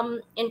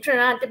Trinidad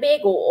and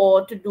Tobago,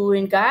 or to do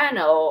in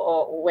Guyana,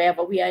 or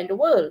wherever we are in the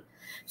world?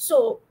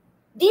 So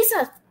these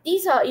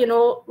are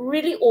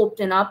really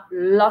opening up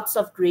lots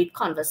of great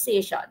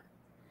conversation.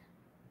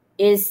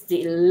 Is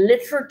the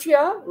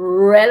literature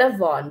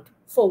relevant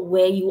for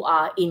where you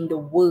are in the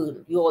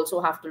world? You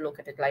also have to look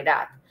at it like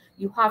that.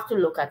 You have to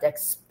look at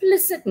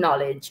explicit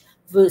knowledge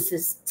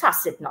versus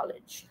tacit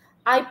knowledge.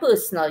 I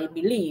personally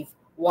believe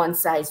one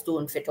size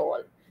don't fit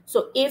all.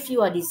 So if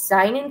you are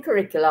designing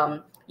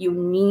curriculum, you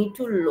need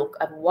to look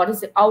at what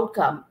is the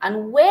outcome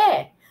and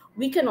where.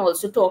 We can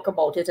also talk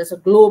about it as a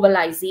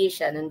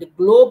globalization and the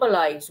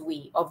globalized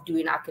way of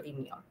doing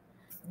academia.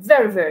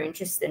 Very, very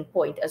interesting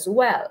point as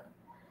well.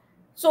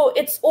 So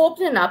it's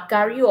opening up.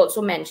 Gary, you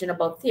also mentioned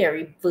about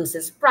theory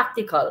versus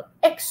practical.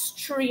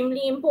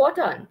 Extremely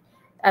important.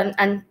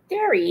 And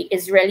theory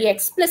is really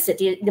explicit.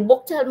 The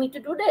book tells me to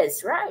do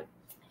this, right?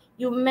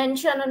 You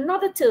mentioned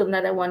another term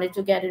that I wanted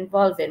to get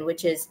involved in,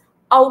 which is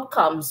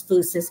outcomes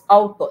versus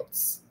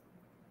outputs.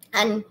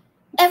 And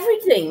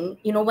everything,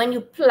 when you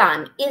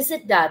plan, is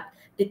it that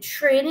the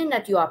training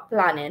that you are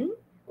planning,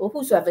 or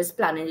whosoever is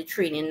planning the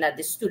training that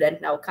the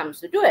student now comes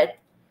to do it,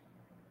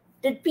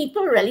 did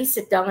people really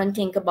sit down and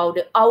think about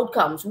the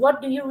outcomes?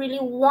 What do you really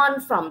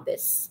want from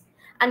this?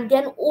 And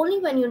then only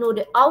when you know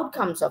the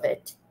outcomes of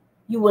it,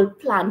 you will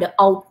plan the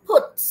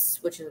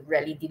outputs, which is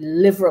really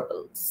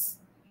deliverables.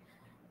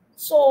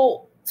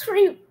 So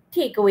 3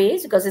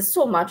 takeaways, because there's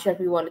so much that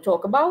we want to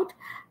talk about.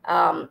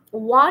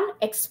 One,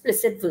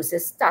 explicit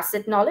versus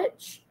tacit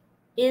knowledge.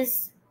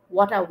 Is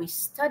what are we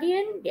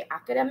studying, the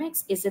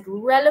academics? Is it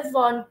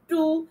relevant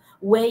to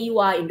where you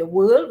are in the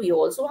world? We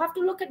also have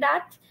to look at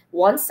that.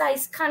 One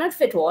size cannot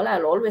fit all,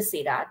 I'll always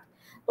say that.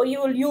 But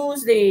you will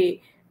use the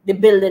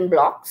building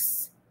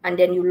blocks, and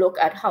then you look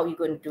at how you're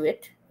going to do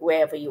it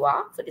wherever you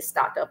are for the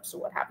startups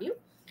or what have you.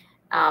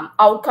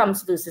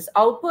 Outcomes versus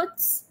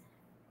outputs.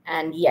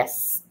 And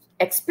yes,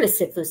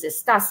 explicit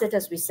versus tacit,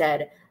 as we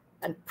said,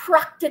 and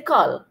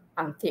practical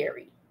and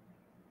theory.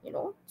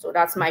 So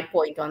that's my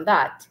point on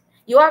that.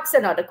 You asked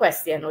another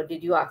question, or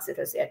did you ask it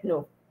as yet?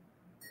 No.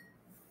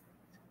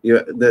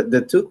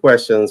 The 2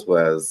 questions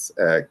was,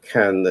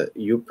 can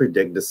you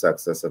predict the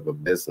success of a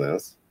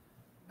business?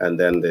 And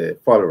then the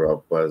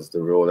follow-up was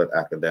the role that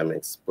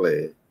academics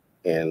play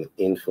in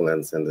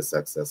influencing the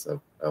success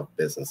of So you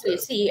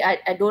businesses. see,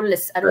 I don't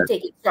listen, I don't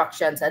take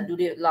instructions. I do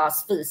the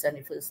last first and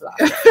the first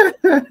last.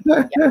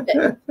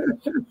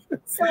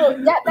 So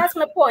that's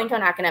my point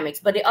on academics.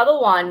 But the other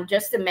one,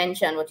 just to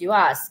mention what you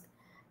asked,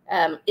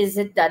 is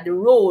it that the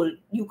role,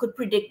 you could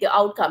predict the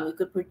outcome, you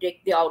could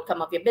predict the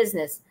outcome of your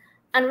business?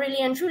 And really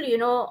and truly,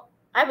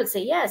 I would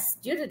say yes,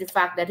 due to the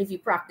fact that if you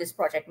practice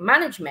project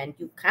management,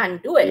 you can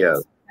do it. Yeah.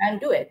 You can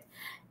do it.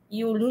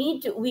 You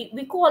need to,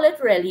 we call it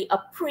really a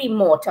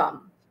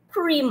pre-mortem,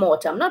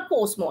 not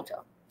post-mortem.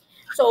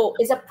 So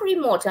it's a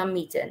pre-mortem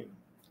meeting.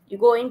 You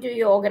go into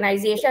your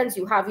organizations,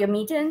 you have your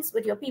meetings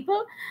with your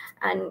people.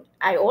 And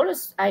I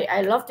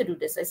love to do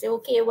this. I say,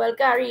 okay, well,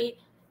 Gary,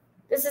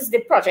 this is the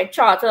project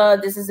charter,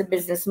 this is the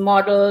business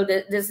model,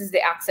 this is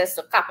the access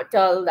to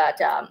capital that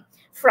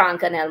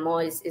Frank and Elmo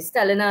is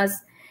telling us.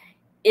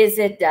 Is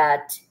it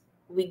that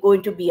we're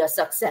going to be a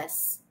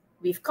success?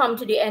 We've come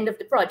to the end of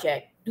the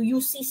project. Do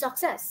you see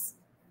success?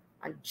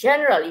 And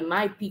generally,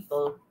 my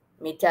people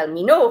may tell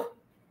me no.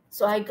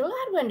 So I'm glad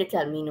when they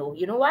tell me no.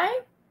 You know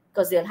why?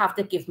 Because they'll have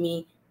to give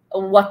me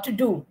what to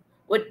do.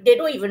 What they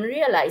don't even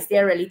realize,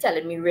 they're really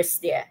telling me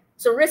risk there.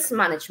 So risk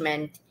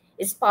management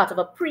is part of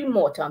a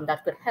pre-mortem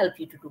that could help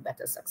you to do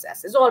better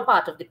success. It's all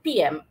part of the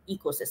PM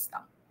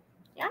ecosystem.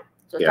 Yeah.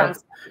 So Yeah.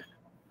 thanks.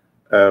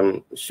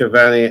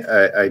 Shivani,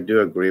 I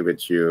do agree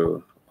with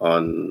you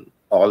on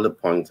all the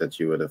points that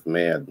you would have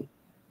made.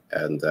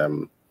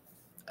 And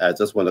I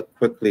just want to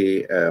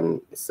quickly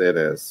say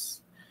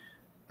this.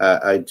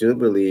 I do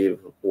believe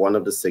one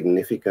of the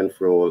significant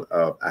role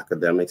of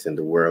academics in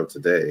the world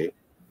today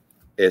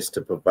is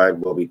to provide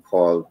what we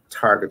call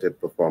targeted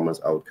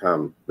performance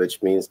outcome,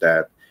 which means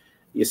that,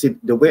 you see,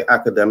 the way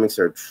academics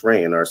are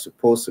trained, are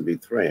supposed to be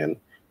trained,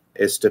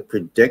 is to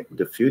predict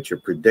the future,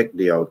 predict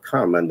the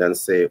outcome, and then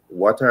say,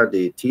 what are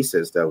the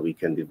theses that we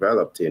can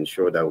develop to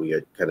ensure that we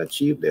can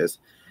achieve this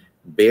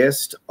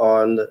based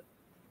on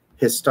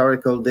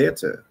historical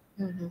data,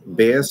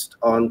 based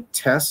on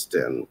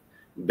testing,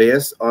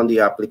 based on the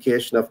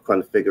application of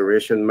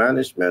configuration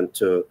management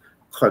to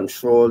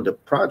control the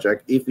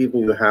project, if even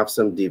you have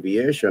some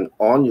deviation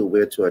on your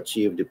way to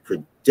achieve the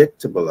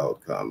predictable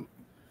outcome.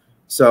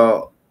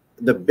 So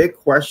the big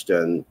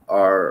question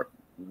are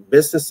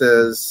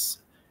businesses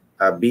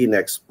are being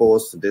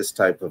exposed to this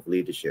type of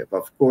leadership.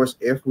 Of course,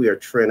 if we are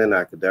training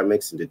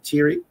academics in the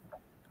theory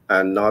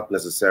and not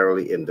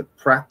necessarily in the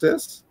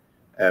practice,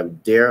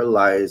 there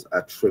lies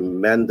a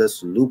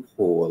tremendous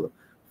loophole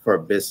for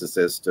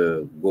businesses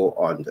to go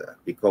under.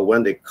 Because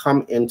when they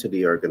come into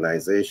the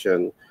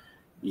organization,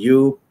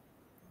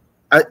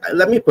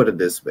 let me put it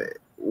this way.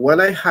 When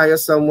I hire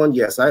someone,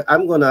 yes,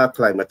 I'm going to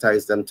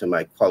acclimatize them to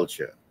my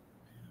culture.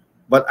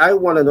 But I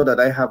want to know that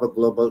I have a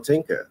global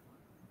thinker.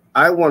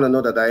 I want to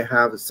know that I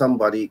have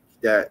somebody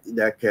that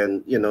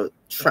can,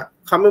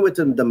 come in with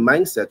the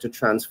mindset to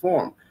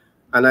transform.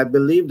 And I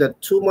believe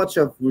that too much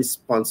of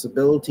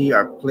responsibility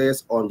are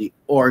placed on the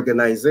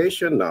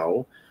organization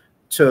now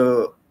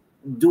to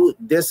do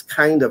this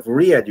kind of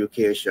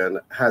re-education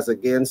as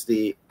against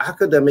the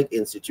academic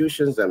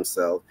institutions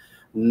themselves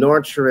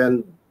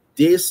nurturing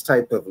this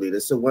type of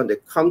leaders. So when they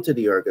come to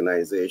the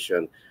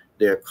organization,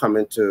 they're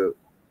coming to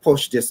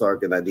push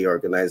the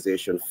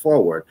organization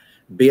forward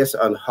based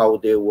on how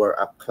they were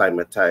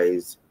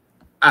acclimatized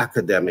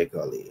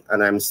academically.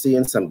 And I'm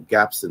seeing some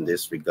gaps in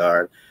this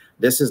regard.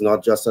 This is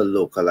not just a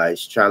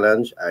localized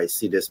challenge. I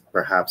see this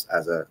perhaps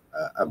as a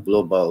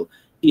global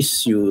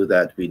issue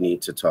that we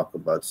need to talk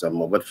about some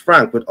more. But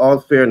Frank, with all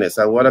fairness,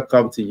 I want to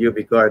come to you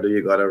because I know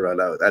you got to run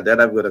out. And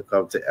then I'm going to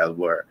come to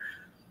Elmore.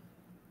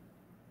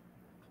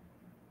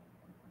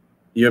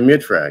 You're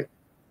mute, Frank.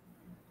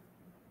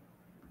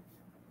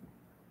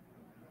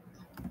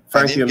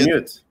 Frank, you're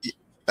mute.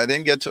 I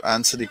didn't get to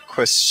answer the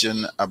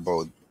question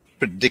about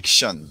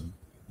prediction.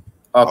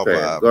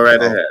 Okay, go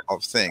right ahead.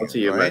 Of things,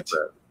 you, right?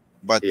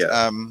 But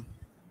yeah.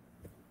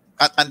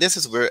 And this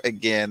is where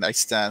again I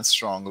stand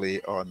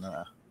strongly on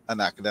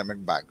an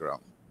academic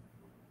background.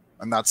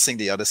 I'm not saying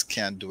the others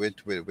can't do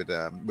it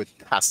with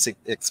past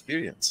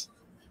experience.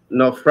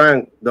 No,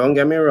 Frank, don't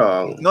get me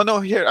wrong. No,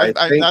 here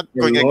I'm not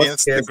going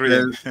against the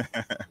grain.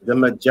 The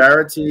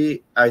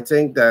majority, I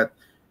think that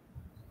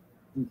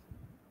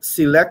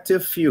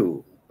selective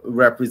few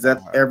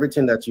represent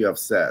everything that you have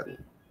said.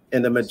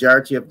 In the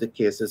majority of the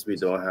cases, we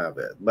don't have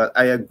it. But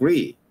I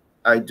agree.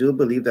 I do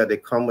believe that they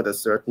come with a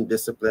certain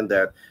discipline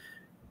that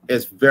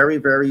is very,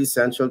 very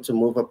essential to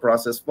move a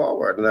process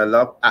forward. And I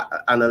love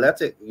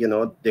analytic,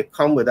 they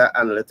come with that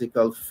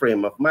analytical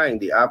frame of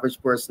mind. The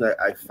average person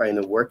I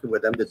find working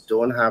with them, they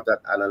don't have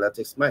that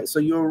analytics mind. So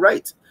you're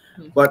right.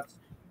 But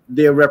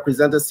they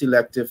represent a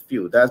selective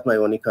few. That's my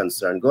only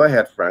concern. Go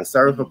ahead, Frank.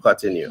 Sorry for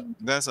cutting you.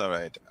 That's all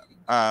right.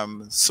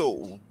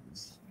 So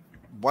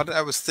what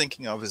I was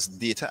thinking of is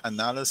data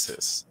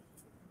analysis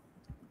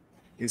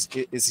is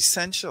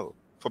essential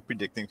for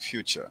predicting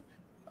future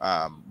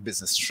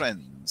business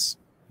trends,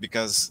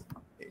 because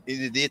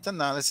in the data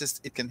analysis,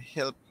 it can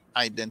help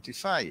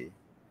identify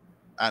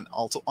and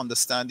also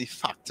understand the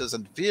factors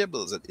and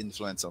variables that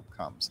influence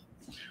outcomes.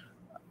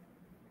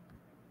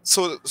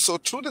 So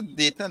through the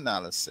data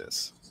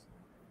analysis,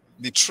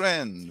 the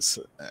trends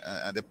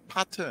and the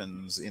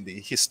patterns in the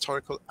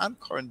historical and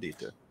current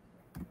data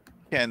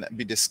can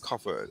be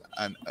discovered,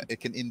 and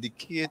it can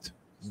indicate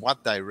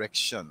what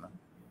direction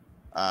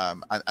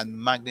and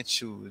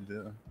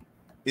magnitude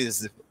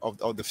is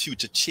of the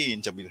future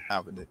change that we'll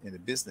have in the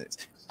business.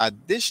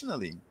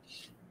 Additionally,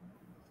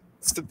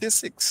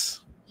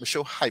 statistics will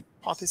show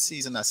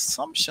hypotheses and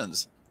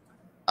assumptions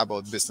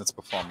about business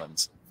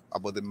performance,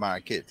 about the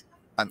market,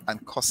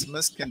 and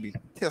customers can be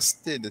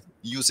tested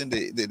using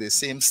the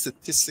same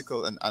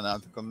statistical and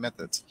analytical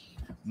methods.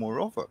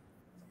 Moreover,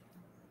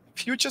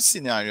 future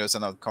scenarios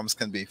and outcomes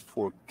can be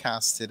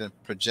forecasted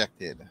and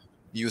projected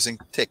using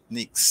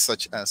techniques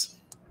such as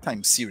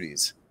time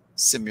series,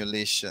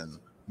 simulation,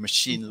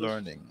 machine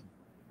learning.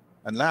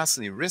 And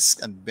lastly,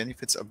 risks and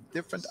benefits of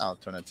different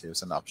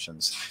alternatives and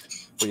options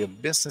for your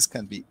business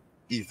can be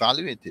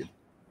evaluated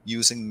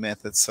using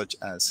methods such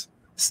as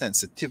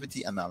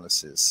sensitivity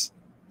analysis.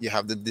 You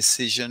have the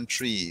decision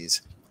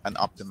trees and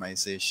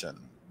optimization.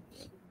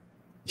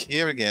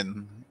 Here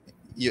again,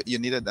 you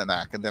needed an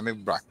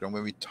academic background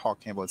when we're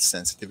talking about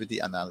sensitivity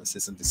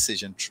analysis and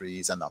decision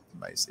trees and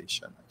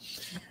optimization.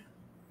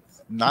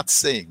 Not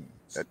saying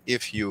that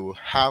if you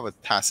have a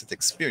tacit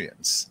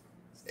experience,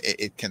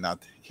 it cannot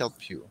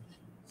help you,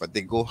 but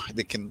they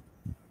can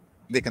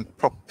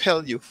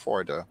propel you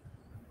further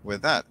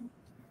with that.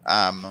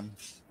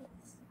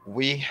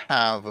 We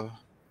have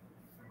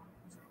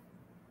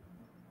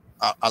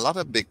a lot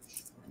of big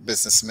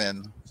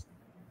businessmen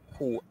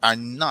who are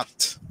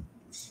not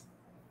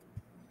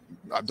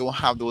don't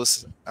have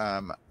those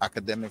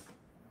academic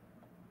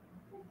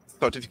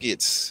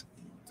certificates,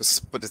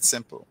 to put it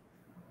simple.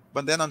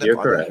 But then on the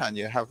other hand,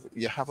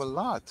 you have a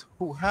lot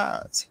who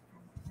has.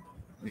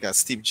 You got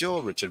Steve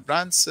Jobs, Richard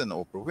Branson,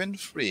 Oprah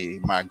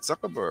Winfrey, Mark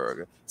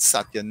Zuckerberg,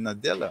 Satya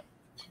Nadella,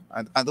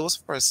 and those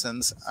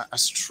persons are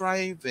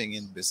striving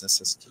in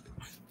businesses today.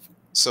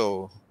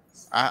 So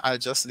I'll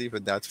just leave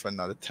it that for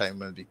another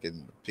time, and we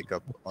can pick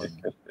up on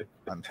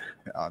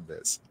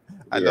this.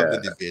 I love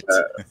the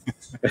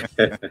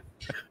debate.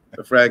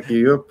 Frankie,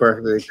 you're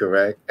perfectly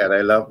correct, and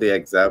I love the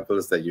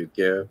examples that you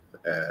give,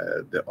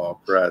 the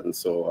opera and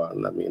so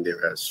on. I mean,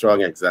 they're a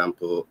strong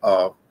example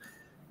of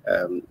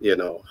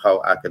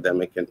how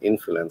academic can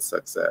influence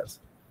success.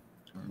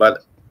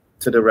 But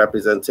to the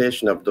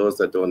representation of those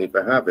that don't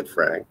even have it,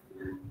 Frank,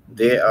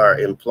 they are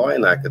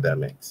employing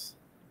academics,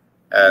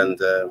 and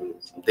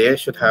they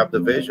should have the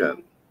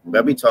vision.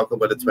 When we talk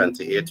about the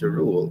 2080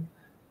 rule,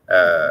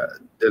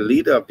 the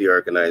leader of the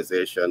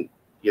organization,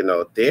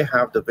 they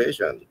have the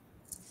vision.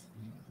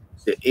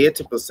 The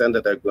 80%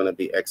 that are going to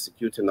be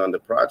executing on the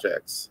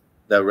projects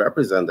that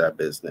represent that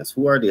business,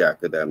 who are the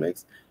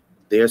academics,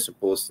 they're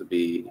supposed to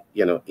be,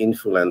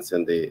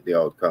 influencing the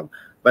outcome.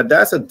 But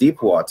that's a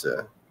deep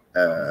water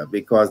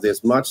because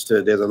there's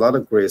a lot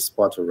of gray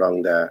spot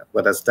around that.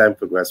 But as time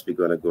progresses, we're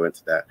going to go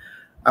into that.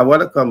 I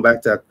want to come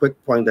back to a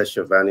quick point that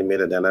Shivani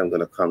made, and then I'm going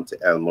to come to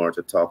Elmore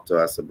to talk to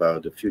us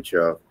about the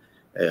future of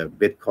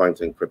Bitcoin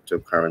and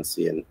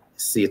cryptocurrency and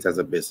see it as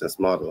a business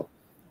model.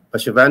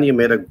 But Shivani, you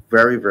made a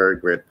very, very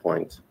great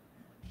point.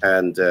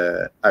 And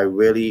I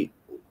really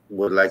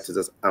would like to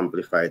just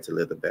amplify it a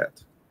little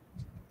bit.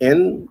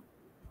 In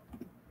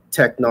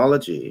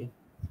technology,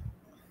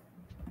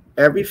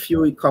 every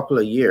couple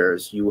of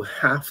years, you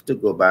have to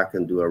go back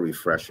and do a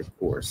refresher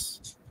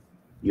course.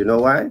 You know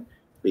why?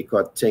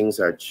 Because things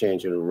are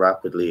changing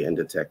rapidly in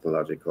the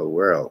technological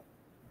world.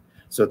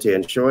 So to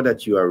ensure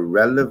that you are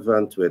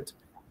relevant with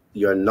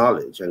your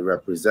knowledge and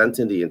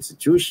representing the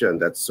institution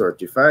that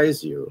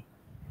certifies you,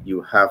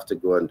 you have to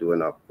go and do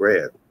an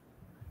upgrade.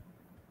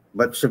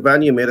 But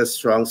Shivani, you made a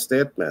strong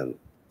statement.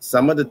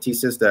 Some of the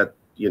thesis that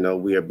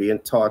we are being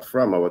taught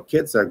from, our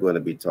kids are going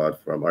to be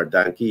taught from, are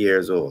donkey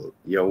years old.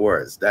 Your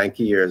words,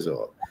 donkey years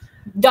old.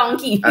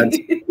 Donkey.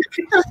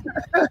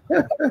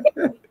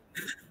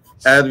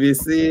 And we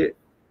see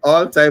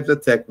all types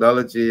of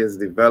technology is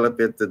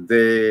developing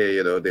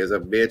today. There's a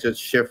major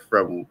shift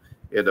from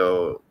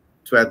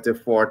 20,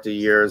 40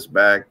 years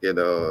back,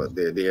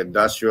 the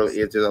industrial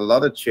age. There's a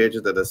lot of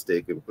changes that has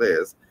taken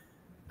place.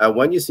 And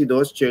when you see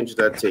those changes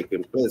that are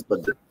taking place,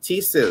 but the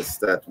thesis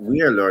that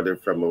we are learning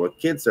from, our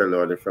kids are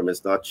learning from,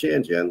 is not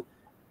changing,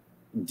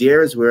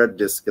 there's where a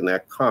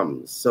disconnect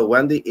comes. So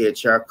when the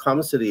HR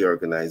comes to the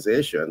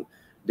organization,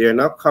 they're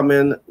not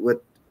coming with,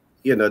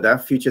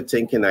 that future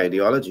thinking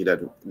ideology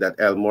that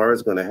Elmore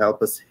is going to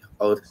help us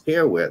out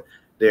here with.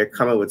 They're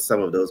coming with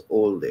some of those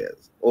old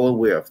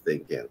way of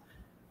thinking.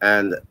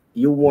 And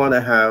you want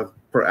to have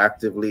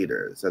proactive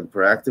leaders, and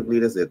proactive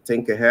leaders, they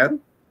think ahead,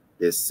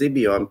 they see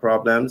beyond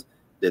problems,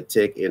 they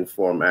take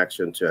informed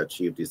action to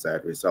achieve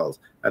desired results.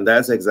 And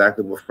that's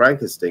exactly what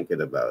Frank is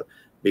thinking about,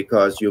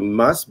 because you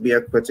must be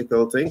a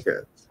critical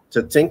thinker.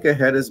 To think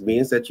ahead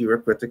means that you're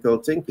a critical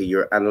thinker,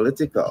 you're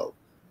analytical,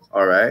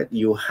 all right?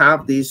 You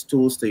have these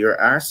tools to your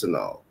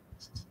arsenal.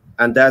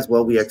 And that's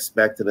what we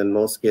expected. In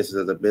most cases,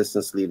 as a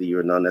business leader,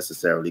 you're not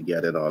necessarily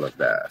getting all of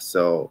that.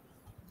 So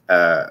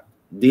uh,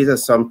 these are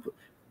some,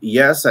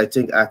 yes, I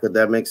think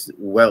academics,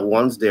 well,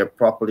 once they're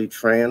properly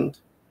trained,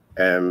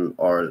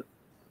 or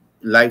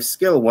life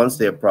skill, once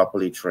they're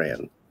properly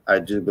trained, I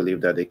do believe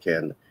that it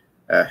can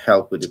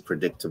help with the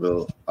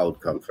predictable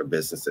outcome for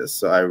businesses.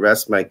 So I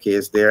rest my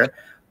case there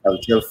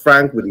until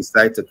Frank, we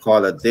decide to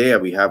call a day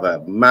and we have a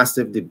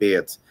massive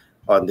debate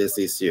on this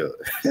issue.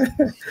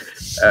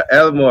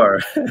 Elmore.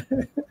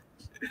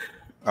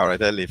 All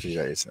right, I'll leave you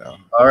guys now.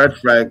 All right,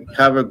 Frank.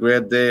 Have a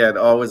great day and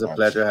always a All right.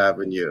 pleasure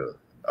having you.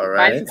 All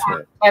Bye, right.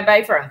 Frank.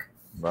 Bye, Frank.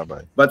 Bye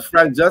bye. But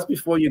Frank, just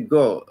before you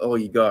go, oh,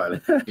 you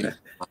gone. Yeah.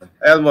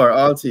 Elmore,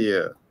 all to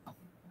you.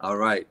 All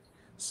right.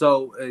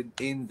 So,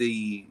 in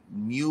the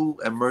new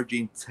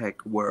emerging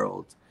tech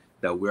world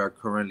that we are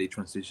currently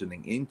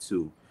transitioning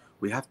into,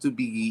 we have to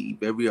be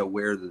very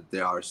aware that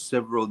there are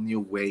several new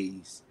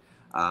ways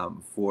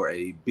for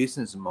a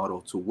business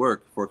model to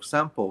work. For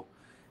example,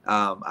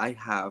 I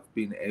have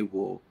been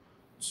able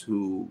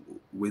to,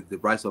 with the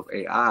rise of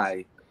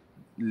AI,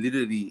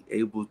 literally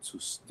able to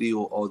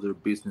steal other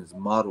business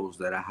models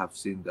that I have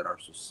seen that are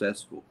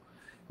successful.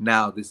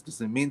 Now, this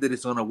doesn't mean that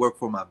it's going to work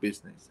for my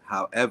business.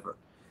 However,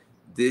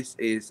 this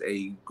is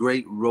a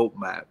great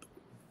roadmap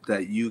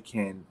that you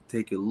can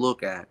take a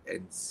look at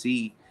and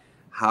see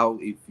how,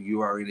 if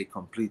you are in a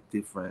complete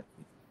different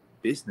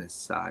business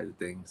side of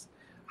things,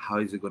 how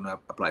is it going to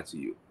apply to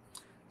you.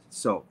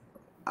 So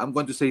I'm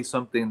going to say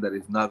something that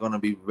is not going to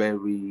be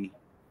very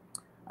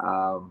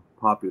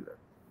popular,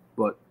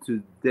 but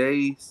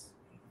today's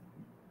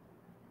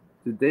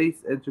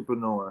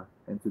entrepreneur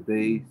and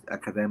today's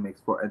academics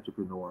for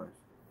entrepreneurs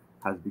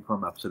has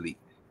become obsolete.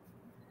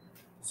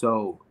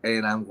 So,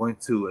 and I'm going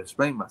to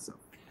explain myself.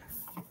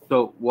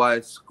 So,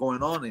 what's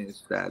going on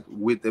is that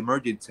with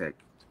emerging tech,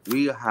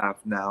 we have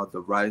now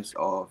the rise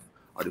of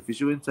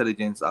artificial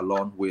intelligence,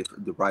 along with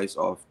the rise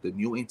of the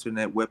new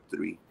internet,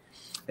 Web3,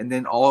 and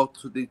then all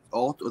to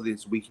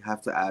this we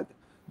have to add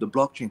the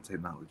blockchain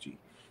technology.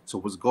 So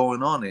what's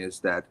going on is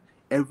that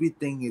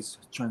everything is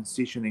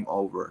transitioning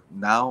over.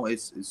 Now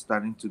it's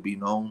starting to be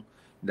known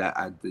that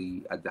at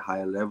the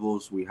higher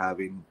levels we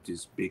having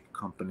these big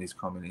companies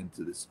coming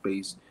into the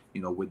space,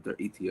 with their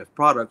ETF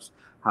products.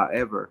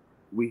 However,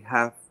 we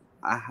have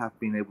I have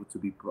been able to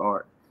be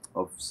part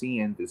of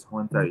seeing this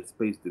whole entire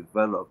space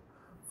develop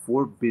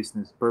for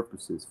business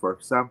purposes. For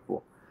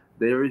example,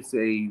 there is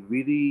a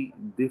really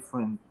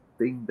different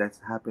thing that's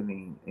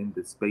happening in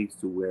the space,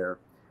 to where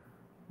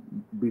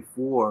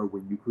before,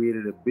 when you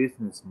created a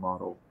business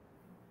model,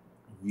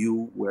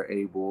 you were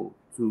able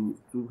to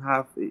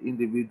have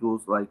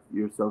individuals like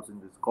yourselves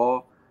in this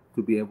call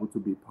to be able to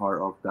be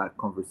part of that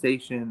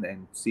conversation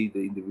and see the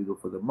individual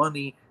for the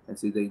money and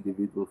see the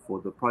individual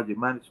for the project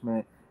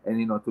management,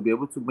 and to be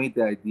able to make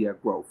the idea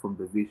grow from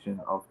the vision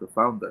of the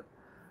founder.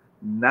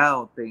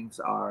 Now things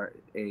are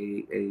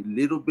a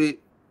little bit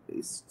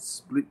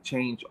split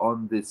change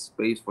on this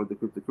space for the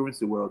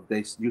cryptocurrency world.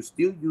 You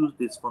still use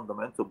these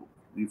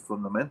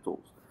fundamentals,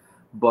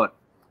 but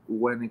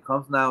when it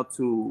comes now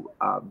to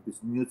this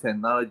new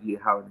technology,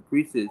 how it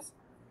increases,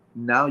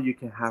 now you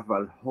can have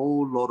a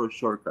whole lot of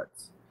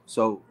shortcuts.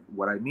 So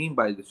what I mean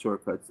by the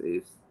shortcuts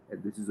is,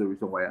 and this is the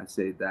reason why I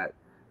say that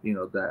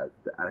that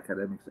the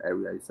academics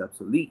area is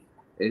obsolete,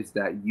 is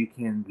that you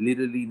can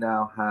literally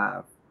now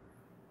have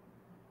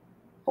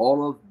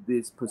all of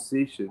these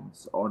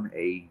positions on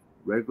a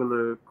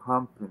regular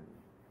company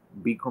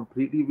be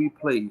completely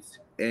replaced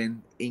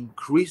and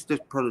increase the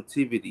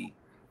productivity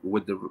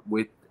with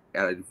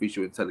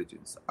artificial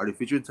intelligence.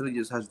 Artificial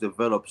intelligence has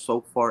developed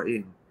so far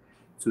in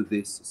to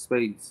this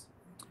space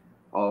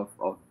of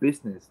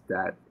business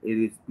that it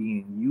is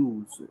being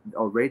used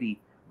already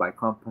by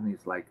companies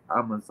like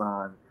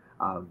Amazon,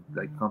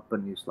 like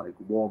companies like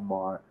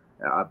Walmart.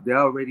 They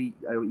already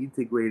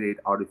integrated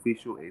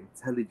artificial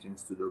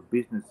intelligence to their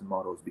business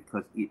models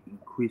because it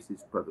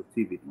increases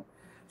productivity.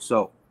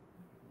 So,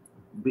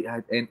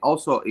 and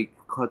also it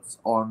cuts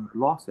on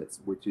losses,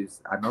 which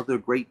is another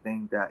great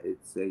thing, that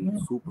it's a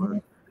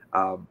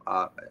um,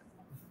 uh,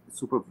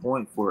 super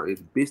point for a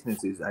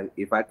business. Is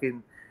if I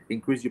can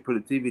increase your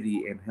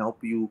productivity and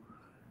help you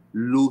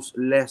lose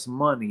less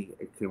money,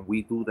 can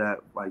we do that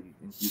by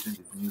using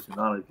this new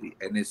technology?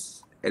 And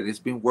it's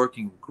been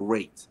working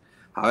great.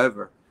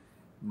 However,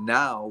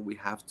 now we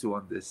have to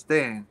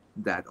understand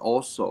that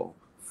also,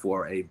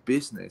 for a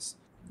business,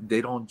 they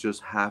don't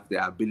just have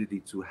the ability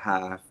to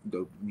have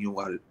the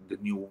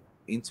new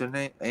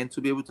internet and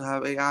to be able to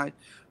have AI,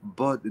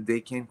 but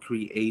they can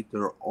create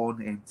their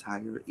own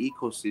entire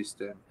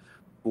ecosystem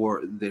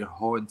for their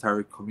whole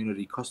entire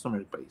community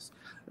customer base.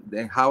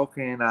 Then how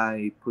can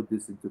I put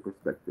this into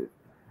perspective?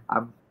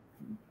 I'm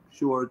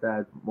sure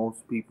that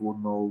most people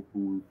know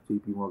who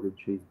JP Morgan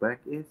Chase Bank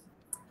is,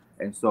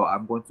 and so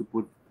I'm going to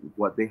put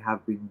what they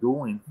have been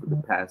doing for the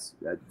past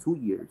 2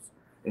 years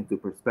into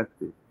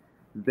perspective.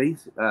 They,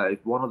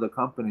 it's one of the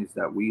companies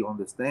that we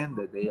understand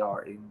that they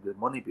are in the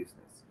money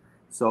business.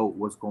 So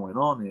what's going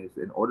on is,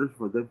 in order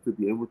for them to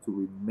be able to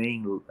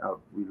remain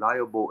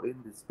reliable in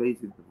this space,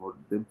 and for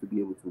them to be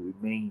able to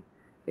remain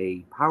a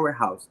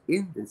powerhouse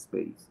in this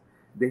space,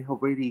 they have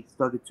already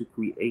started to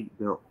create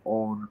their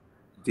own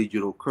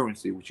digital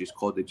currency, which is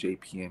called the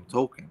JPM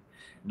token.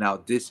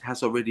 Now, this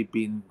has already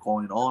been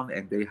going on,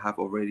 and they have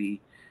already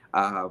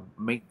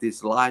made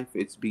this live.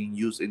 It's being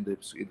used in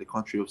the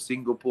country of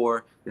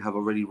Singapore. They have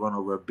already run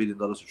over $1 billion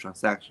of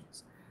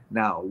transactions.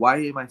 Now, why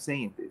am I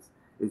saying this?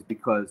 Is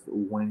because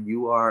when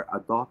you are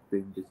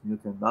adopting these new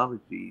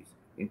technologies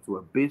into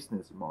a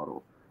business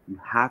model, you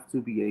have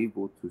to be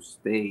able to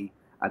stay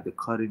at the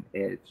cutting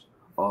edge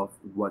of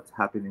what's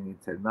happening in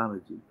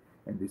technology.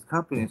 And these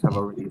companies have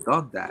already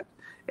done that,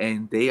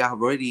 and they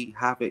already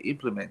have it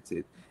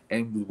implemented.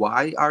 And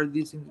why are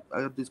these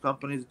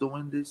companies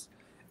doing this?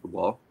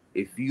 Well,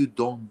 if you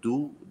don't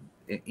do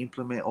and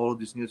implement all of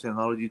this new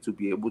technology to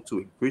be able to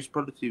increase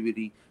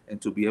productivity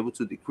and to be able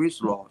to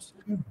decrease loss,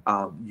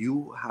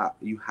 you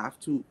have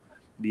to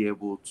be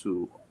able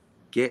to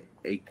get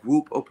a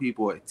group of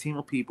people, a team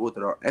of people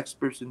that are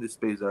experts in this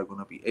space that are going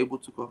to be able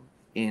to come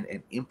in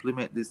and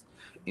implement this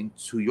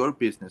into your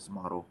business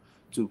model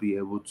to be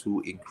able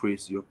to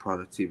increase your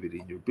productivity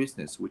in your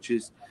business, which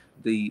is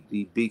the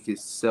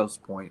biggest sales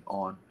point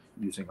on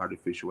using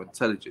artificial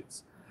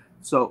intelligence.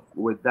 So,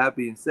 with that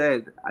being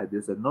said,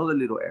 there's another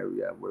little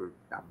area where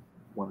I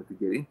wanted to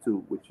get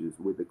into, which is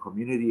with the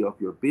community of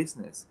your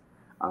business,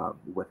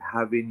 with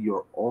having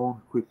your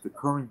own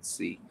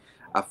cryptocurrency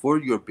for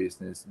your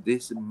business.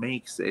 This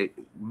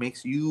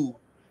makes you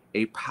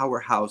a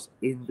powerhouse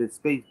in this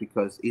space,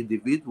 because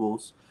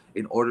individuals,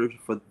 in order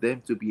for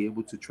them to be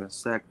able to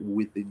transact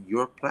within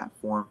your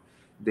platform,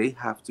 they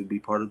have to be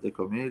part of the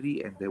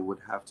community, and they would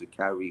have to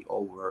carry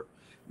over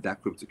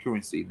that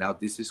cryptocurrency. Now,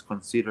 this is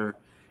considered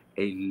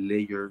a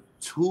layer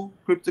 2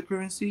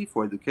 cryptocurrency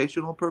for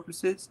educational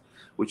purposes,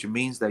 which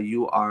means that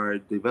you are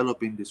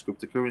developing this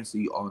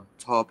cryptocurrency on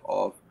top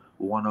of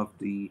one of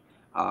the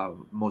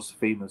most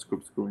famous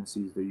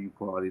cryptocurrencies that you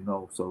probably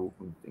know. So,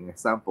 in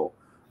example,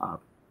 uh,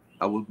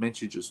 I would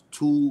mention just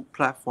two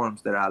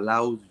platforms that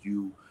allows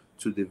you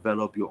to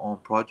develop your own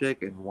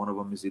project, and one of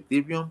them is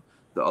Ethereum.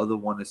 The other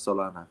one is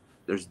Solana.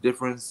 There's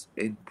difference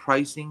in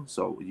pricing,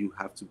 so you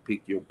have to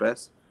pick your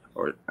best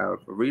or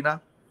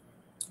arena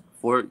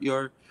for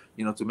your,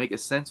 to make a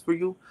sense for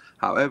you.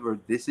 However,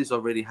 this is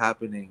already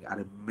happening at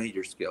a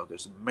major scale.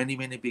 There's many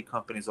big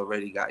companies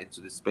already got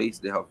into the space.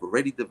 They have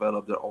already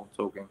developed their own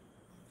token,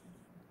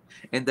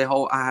 and they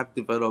all have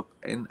developed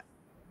and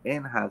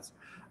has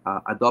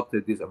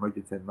adopted these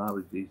emerging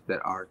technologies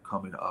that are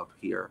coming up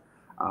here.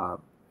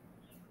 Um,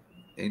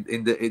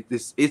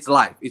 it's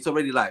live. It's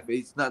already live.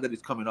 It's not that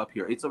it's coming up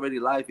here. It's already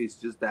live. It's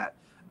just that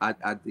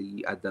at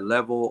the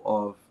level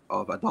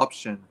of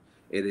adoption,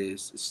 it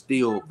is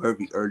still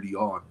very early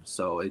on.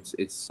 So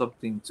it's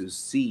something to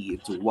see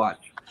and to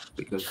watch,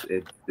 because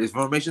the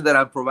information that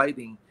I'm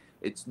providing,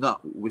 it's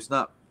not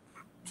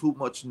too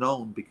much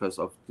known because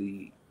of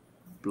the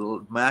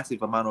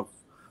massive amount of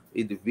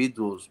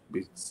individuals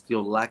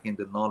still lacking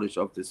the knowledge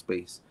of the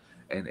space,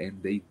 and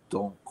they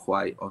don't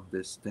quite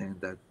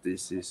understand that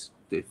this is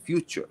the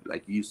future.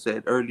 Like you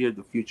said earlier,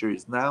 the future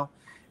is now,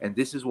 and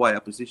this is why I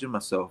position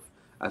myself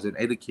as an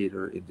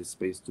educator in this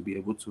space, to be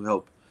able to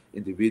help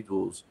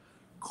individuals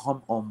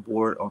come on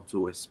board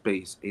onto a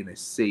space in a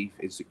safe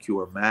and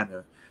secure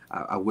manner.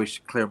 I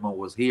wish Claremont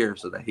was here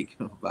so that he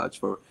can vouch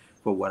for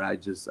what I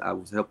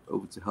was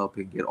able to help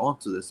him get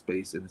onto the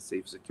space in a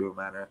safe, secure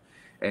manner.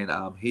 And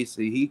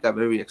he got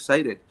very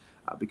excited,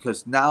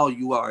 because now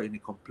you are in a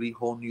complete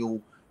whole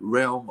new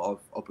realm of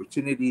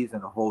opportunities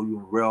and a whole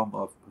new realm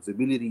of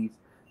possibilities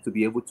to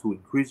be able to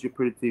increase your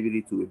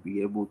productivity, to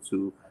be able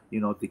to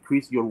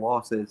decrease your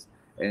losses,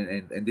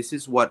 and this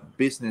is what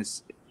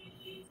business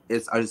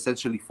are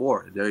essentially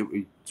for. They're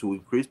to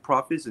increase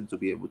profits and to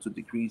be able to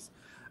decrease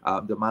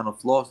the amount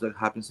of loss that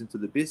happens into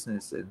the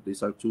business. And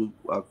these are two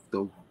of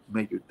the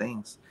major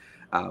things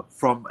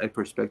from a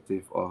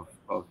perspective of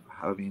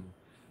having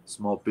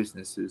small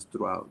businesses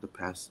throughout the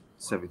past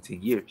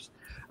 17 years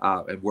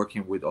and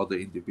working with other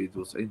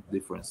individuals in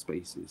different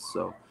spaces.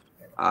 So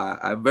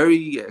I'm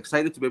very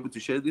excited to be able to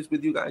share this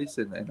with you guys,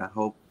 and I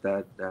hope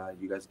that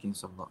you guys gain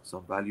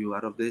some value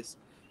out of this.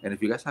 And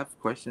if you guys have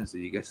questions,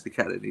 if you guys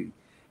got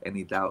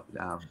any doubt,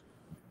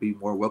 be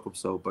more welcome.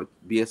 So, but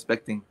be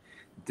expecting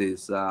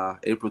this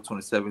April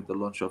 27th, the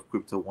launch of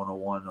Crypto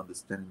 101,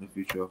 Understanding the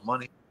Future of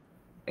Money.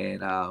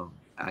 And I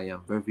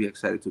am very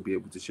excited to be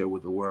able to share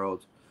with the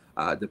world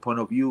the point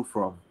of view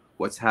from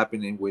what's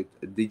happening with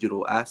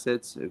digital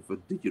assets, for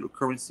digital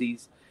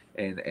currencies,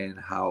 and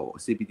how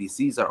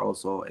CBDCs are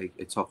also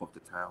a talk of the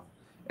town,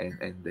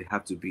 and they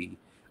have to be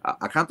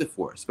accounted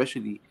for,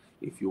 especially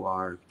if you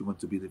are going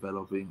to be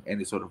developing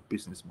any sort of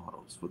business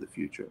models for the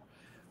future.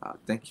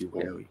 Thank you,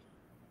 Gary.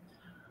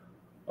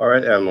 All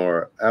right,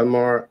 Elmore.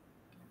 Elmore,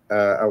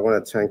 I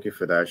want to thank you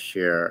for that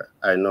share.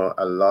 I know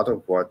a lot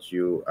of what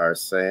you are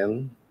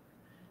saying.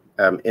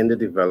 In the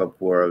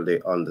developed world,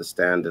 they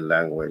understand the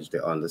language, they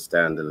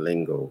understand the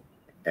lingo,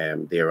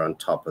 and they're on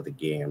top of the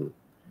game.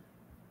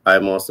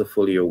 I'm also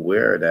fully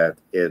aware that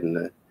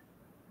in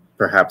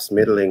perhaps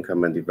middle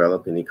income and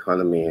developing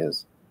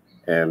economies,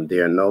 they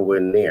are nowhere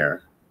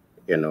near,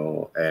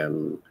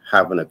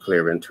 having a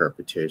clear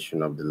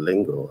interpretation of the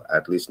lingo,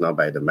 at least not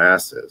by the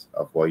masses,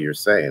 of what you're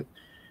saying.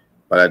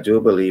 But I do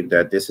believe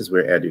that this is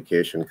where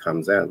education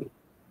comes in,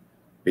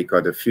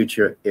 because the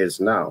future is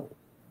now.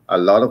 A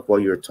lot of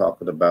what you're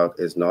talking about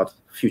is not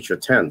future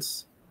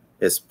tense,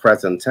 it's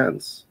present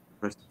tense.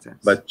 Present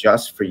tense. But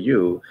just for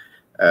you,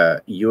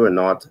 you are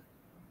not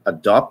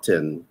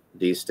adopting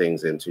these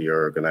things into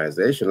your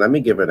organization. Let me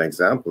give an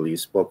example. You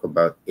spoke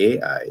about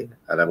AI,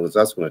 and I was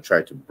just going to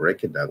try to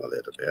break it down a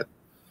little bit.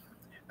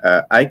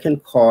 I can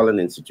call an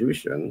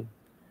institution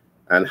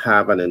and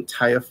have an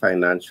entire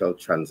financial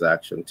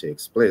transaction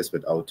takes place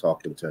without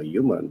talking to a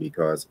human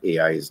because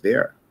AI is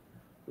there.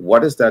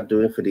 What is that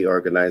doing for the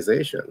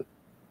organization?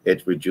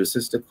 It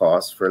reduces the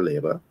cost for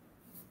labor.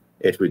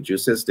 It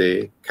reduces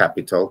the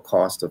capital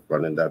cost of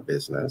running that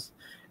business.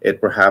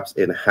 It perhaps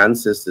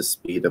enhances the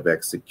speed of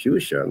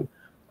execution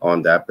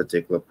on that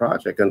particular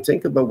project. And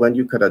think about when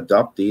you could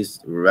adopt these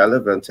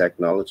relevant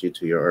technology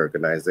to your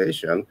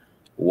organization,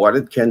 what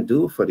it can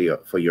do for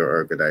your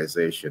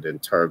organization in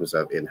terms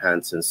of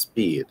enhancing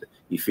speed,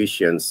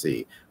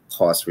 efficiency,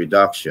 cost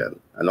reduction,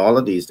 and all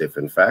of these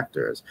different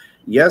factors.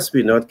 Yes,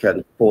 we know it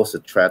can pose a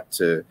threat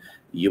to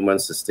human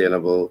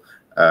sustainable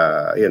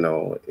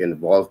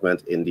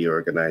involvement in the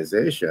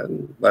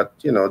organization. But,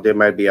 there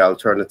might be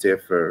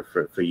alternative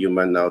for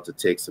human now to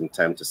take some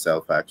time to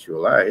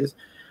self-actualize.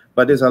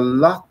 But there's a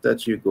lot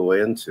that you go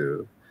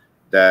into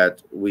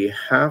that we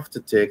have to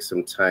take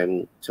some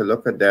time to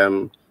look at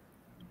them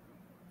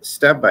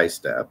step by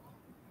step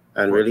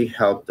and really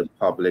help the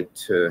public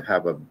to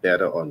have a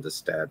better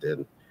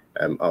understanding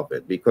of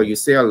it. Because you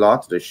say a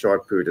lot in a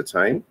short period of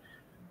time,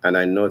 and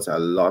I know it's a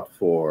lot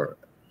for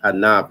a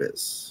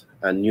novice,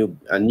 a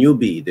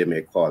newbie, they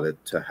may call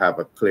it, to have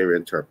a clear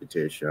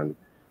interpretation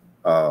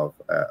of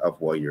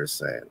what you're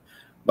saying.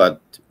 But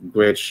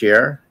great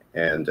share,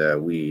 and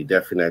we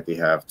definitely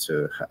have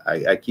to.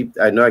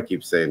 I know I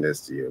keep saying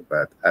this to you,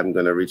 but I'm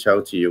going to reach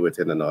out to you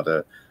within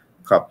another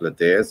couple of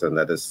days, and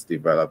let us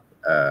develop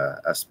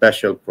a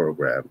special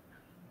program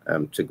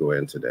to go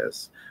into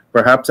this.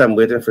 Perhaps I'm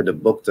waiting for the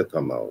book to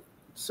come out.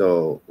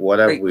 So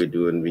whatever we're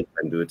doing, we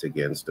can do it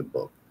against the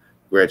book.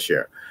 Great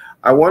share.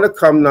 I want to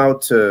come now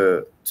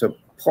to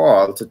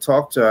Paul to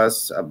talk to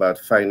us about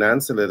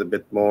finance a little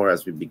bit more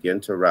as we begin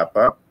to wrap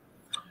up.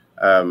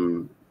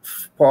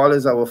 Paul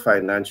is our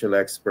financial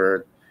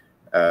expert.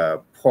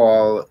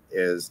 Paul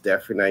is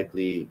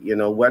definitely,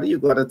 whether you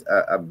got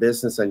a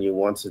business and you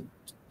want to,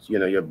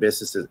 your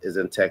business is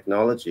in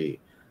technology,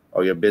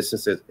 or your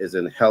business is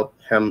in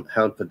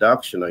hemp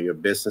production, or your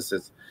business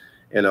is,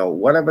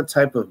 whatever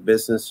type of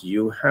business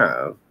you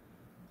have.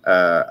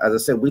 As I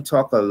said, we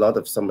talk a lot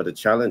of some of the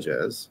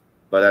challenges,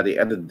 but at the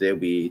end of the day,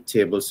 we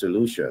table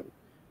solution.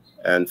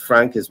 And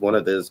Frank is one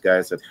of those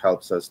guys that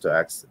helps us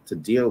to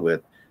deal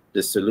with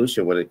the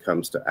solution when it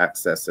comes to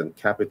access and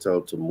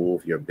capital to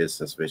move your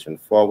business vision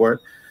forward.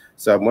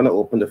 So I'm going to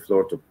open the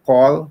floor to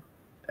Paul.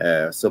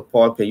 So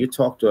Paul, can you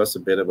talk to us a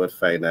bit about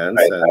finance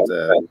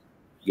and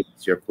give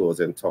us your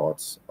closing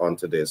thoughts on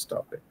today's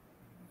topic?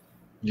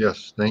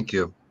 Yes, thank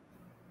you.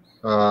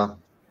 Well,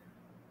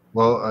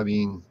 I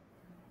mean,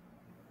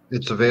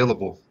 it's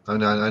available.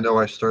 And I know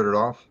I started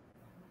off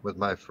with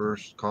my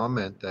first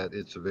comment that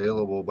it's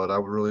available, but I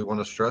really want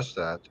to stress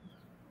that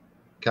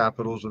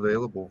capital is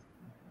available.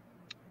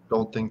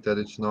 Don't think that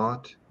it's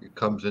not. It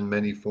comes in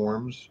many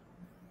forms.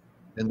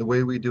 And the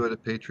way we do it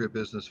at Patriot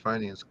Business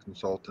Finance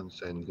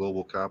Consultants and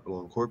Global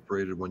Capital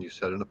Incorporated, when you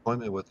set an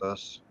appointment with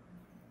us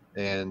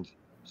and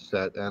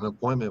set an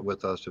appointment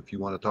with us if you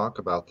want to talk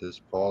about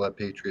this, Paul at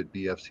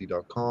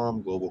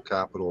patriotbfc.com, Global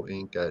Capital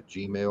Inc. at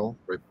Gmail,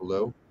 right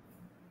below.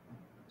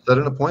 Set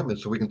an appointment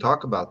so we can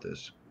talk about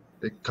this.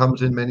 It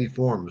comes in many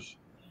forms.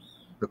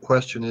 The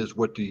question is,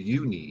 what do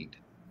you need?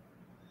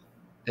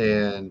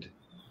 And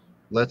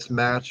let's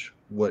match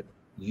what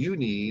you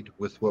need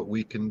with what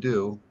we can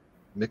do,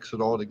 mix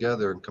it all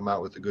together and come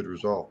out with a good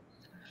result.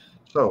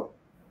 So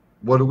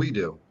what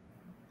do?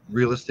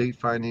 Real estate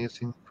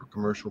financing for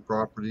commercial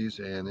properties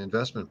and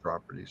investment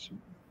properties,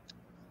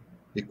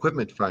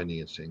 equipment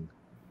financing,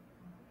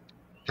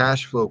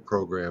 cash flow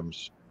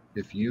programs.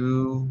 If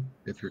your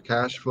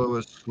cash flow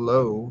is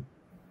slow,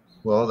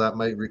 well, that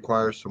might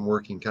require some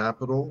working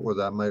capital, or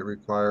that might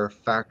require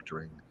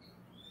factoring,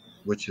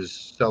 which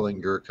is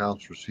selling your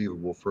accounts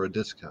receivable for a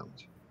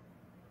discount.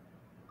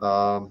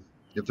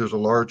 If there's a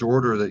large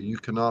order that you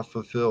cannot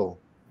fulfill,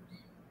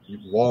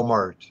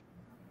 Walmart,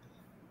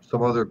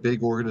 some other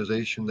big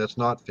organization that's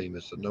not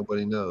famous that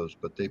nobody knows,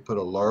 but they put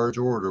a large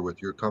order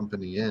with your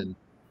company in,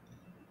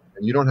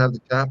 and you don't have the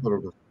capital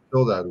to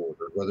fulfill that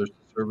order, whether it's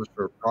a service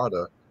or a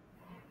product,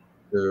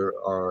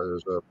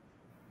 there's a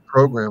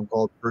program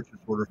called purchase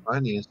order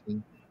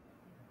financing,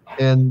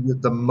 and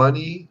with the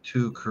money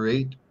to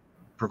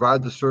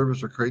provide the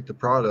service or create the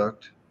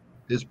product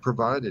is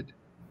provided.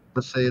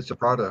 Let's say it's a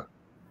product.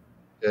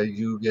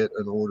 You get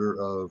an order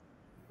of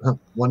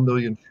 1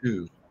 million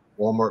shoes,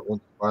 Walmart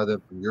wants to buy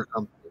them from your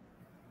company.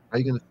 How are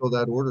you going to fill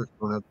that order if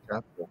you don't have the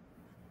capital?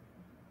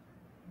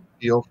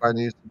 PO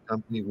financing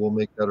company will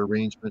make that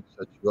arrangement,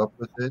 set you up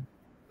with it.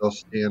 They'll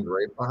stand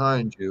right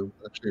behind you,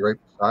 actually right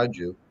beside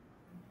you,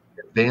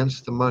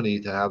 advance the money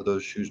to have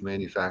those shoes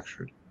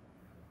manufactured,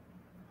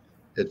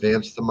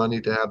 advance the money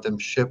to have them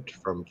shipped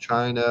from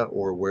China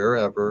or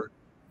wherever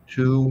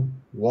to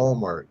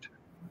Walmart.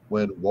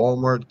 When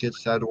Walmart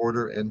gets that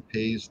order and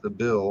pays the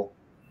bill,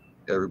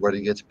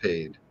 everybody gets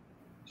paid.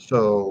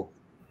 So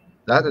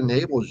that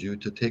enables you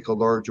to take a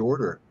large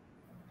order.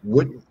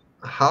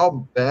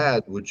 How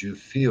bad would you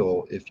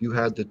feel if you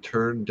had to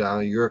turn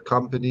down your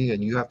company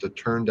and you have to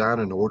turn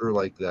down an order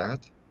like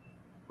that,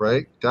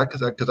 right? Because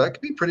that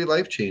could be pretty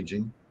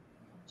life-changing.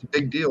 It's a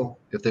big deal.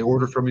 If they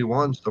order from you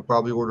once, they'll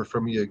probably order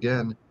from you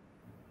again,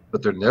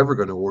 but they're never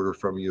going to order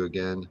from you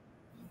again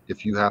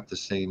if you have to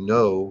say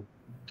no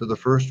to the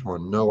first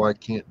one. No, I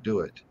can't do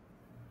it.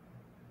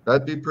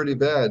 That'd be pretty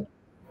bad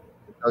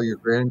to tell your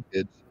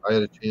grandkids, I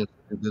had a chance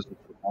to do business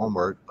with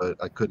Walmart, but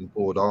I couldn't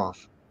pull it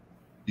off,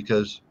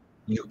 because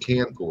you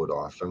can pull it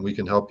off, and we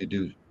can help you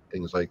do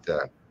things like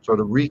that. So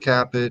to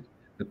recap it,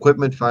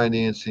 equipment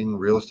financing,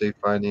 real estate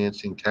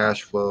financing,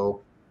 cash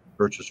flow,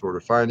 purchase order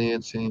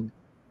financing.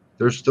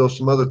 There's still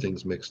some other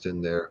things mixed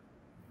in there,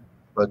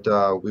 but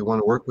we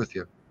want to work with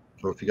you.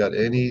 So if you got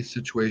any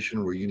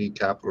situation where you need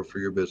capital for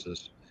your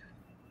business,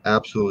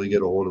 absolutely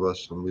get a hold of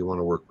us, and we want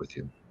to work with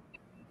you.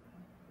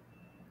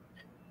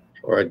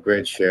 All right,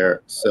 great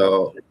share.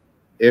 So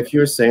if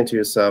you're saying to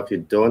yourself you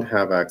don't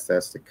have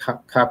access to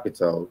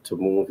capital to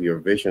move your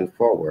vision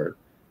forward,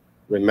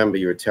 remember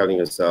you're telling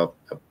yourself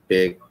a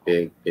big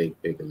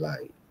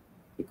lie.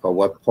 Because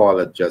what Paul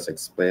had just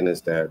explained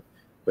is that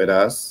with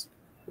us,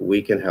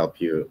 we can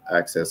help you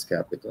access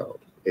capital.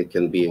 It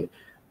can be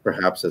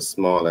perhaps as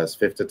small as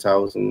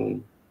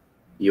 50,000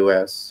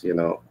 US,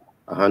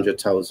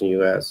 100,000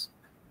 US,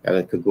 and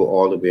it could go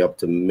all the way up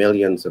to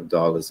millions of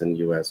dollars in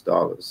US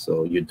dollars.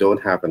 So you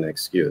don't have an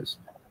excuse.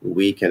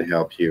 We can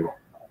help you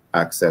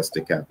access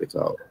the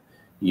capital.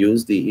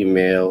 Use the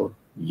email,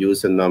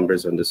 use the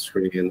numbers on the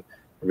screen,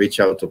 reach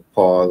out to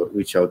Paul,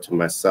 reach out to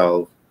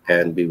myself,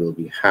 and we will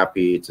be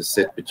happy to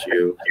sit with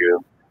you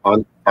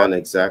on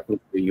exactly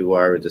where you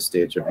are at the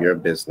stage of your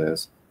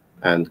business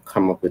and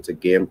come up with a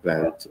game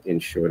plan to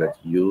ensure that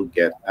you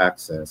get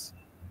access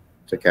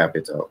to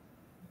capital.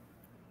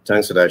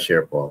 Thanks for that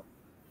share, Paul.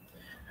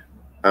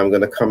 I'm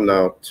going to come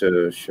now to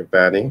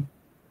Shivani.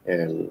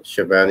 And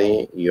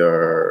Shivani,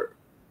 your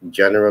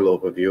general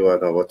overview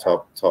on our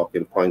top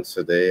talking points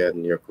today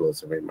and your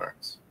closing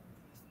remarks.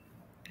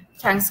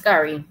 Thanks,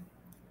 Gary.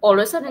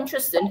 Always an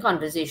interesting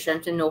conversation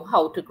to know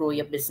how to grow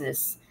your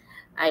business.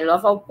 I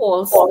love how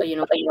Paul's,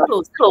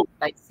 closed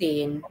by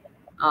saying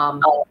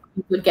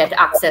you could get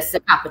access to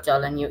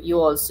capital, and you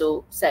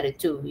also said it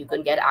too. You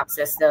can get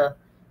access to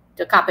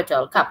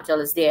capital. Capital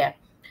is there.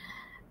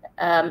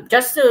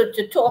 Just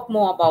to talk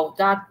more about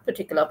that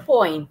particular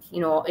point,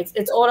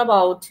 it's all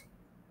about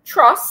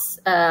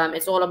trust.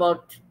 It's all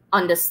about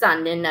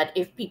understanding that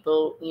if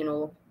people,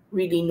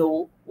 really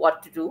know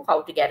what to do,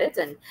 how to get it.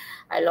 And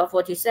I love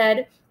what you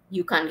said.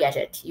 You can get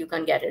it. You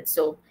can get it.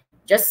 So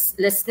just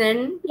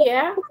listening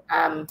here.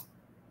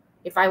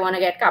 If I want to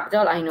get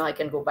capital, I know I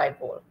can go by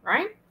Paul,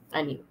 right?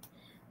 I knew.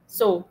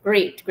 So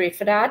great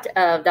for that.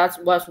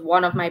 That was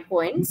one of my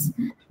points.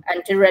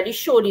 And to really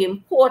show the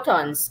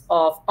importance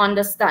of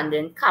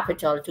understanding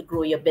capital to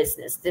grow your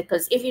business.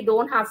 Because if you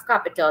don't have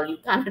capital, you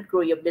cannot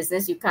grow your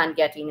business. You can't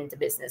get into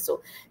business.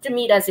 So to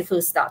me, that's the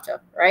first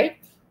starter, right?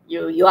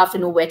 You have to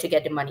know where to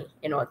get the money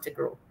in order to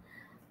grow.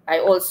 I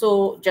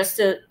also, just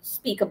to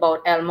speak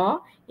about Elmer,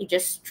 he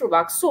just threw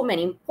back so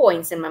many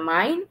points in my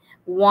mind.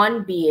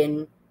 One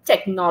being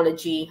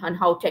technology and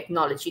how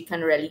technology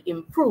can really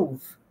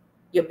improve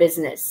your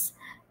business.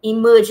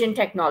 Emerging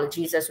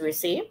technologies, as we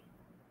say.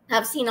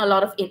 I've seen a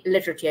lot of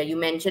literature. You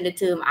mentioned the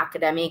term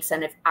academics,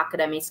 and if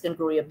academics can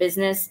grow your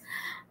business.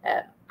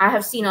 I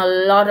have seen a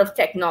lot of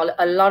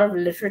a lot of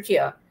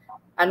literature,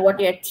 and what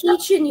they're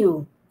teaching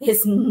you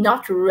is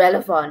not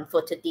relevant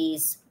for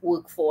today's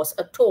workforce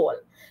at all.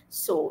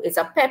 So it's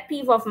a pet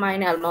peeve of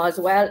mine, Elma, as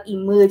well.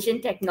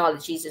 Emerging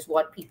technologies is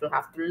what people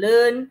have to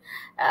learn.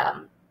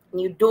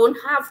 You don't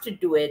have to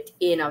do it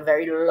in a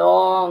very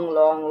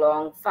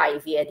long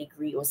 5-year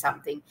degree or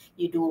something.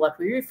 You do what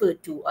we refer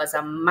to as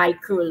a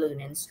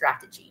micro-learning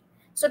strategy.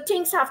 So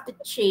things have to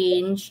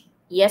change.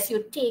 Yes,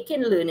 you're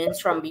taking learnings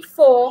from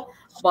before,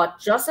 but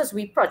just as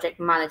we project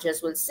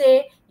managers will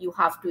say, you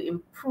have to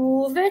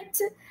improve it,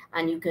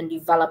 and you can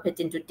develop it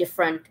into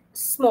different,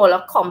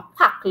 smaller,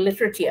 compact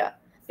literature.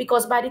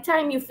 Because by the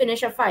time you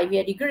finish a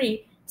 5-year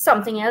degree,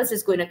 something else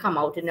is going to come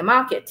out in the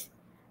market.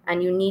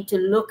 And you need to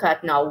look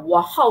at now,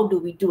 how do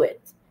we do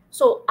it?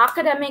 So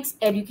academics,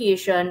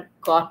 education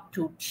got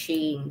to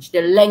change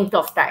the length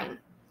of time.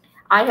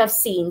 I have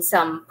seen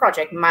some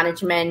project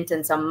management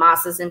and some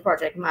masters in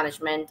project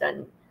management,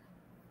 and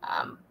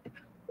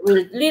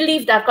we'll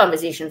leave that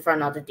conversation for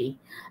another day.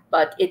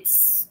 But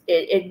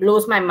it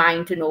blows my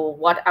mind to know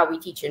what are we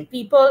teaching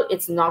people.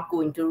 It's not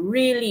going to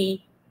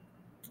really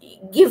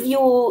give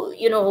you,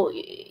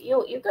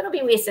 you're going to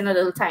be wasting a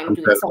little time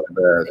doing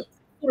something. It's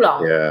too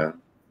long. Yeah.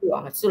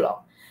 It's too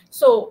long.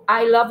 So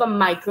I love a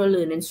micro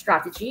learning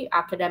strategy.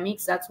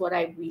 Academics, that's what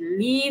I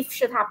believe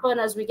should happen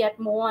as we get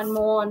more and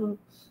more and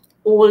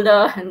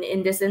older and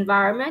in this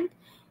environment,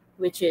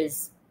 which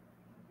is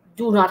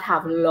do not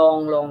have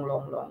long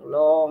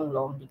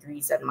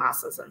degrees and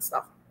masters and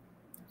stuff.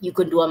 You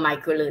could do a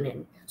micro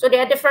learning. So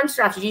there are different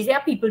strategies. There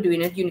are people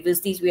doing it.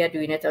 Universities, we are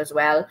doing it as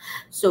well.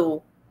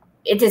 So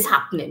it is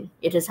happening.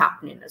 It is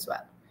happening as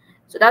well.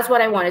 So that's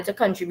what I wanted to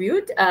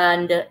contribute,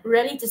 and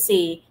really to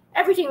say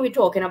everything we're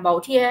talking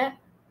about here.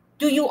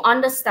 Do you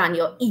understand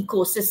your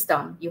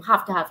ecosystem? You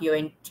have to have your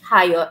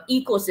entire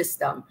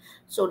ecosystem,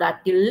 so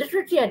that the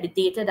literature and the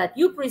data that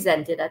you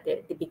presented at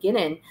the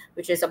beginning,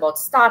 which is about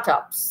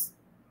startups,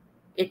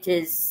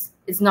 it's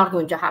not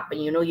going to happen.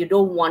 You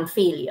don't want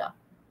failure.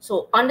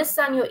 So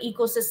understand your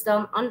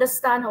ecosystem,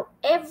 understand how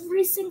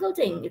every single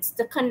thing, it's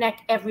to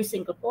connect every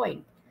single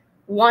point.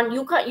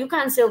 You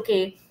can't say,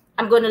 okay,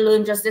 I'm going to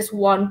learn just this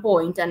one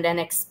point and then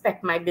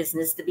expect my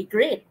business to be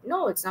great.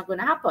 No, it's not going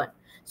to happen.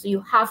 So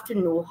you have to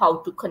know how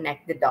to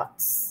connect the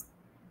dots.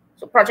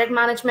 So project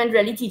management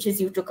really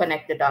teaches you to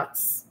connect the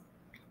dots.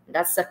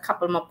 That's a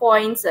couple more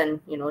points,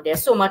 and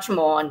there's so much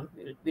more, and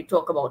we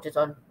talk about it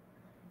on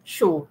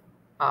show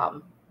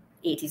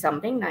 80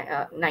 something,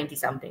 90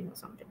 something or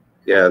something.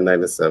 Yeah,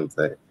 90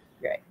 something.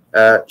 Right.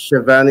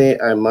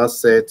 Shivani, I must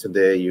say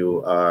today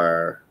you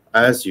are,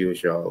 as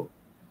usual,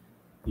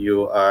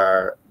 you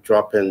are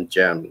dropping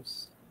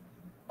gems.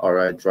 All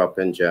right,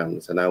 dropping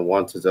gems. And I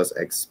want to just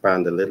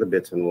expand a little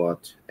bit on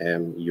what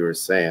you're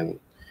saying.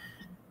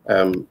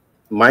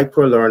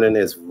 Micro-learning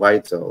is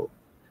vital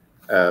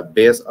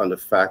based on the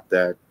fact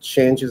that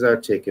changes are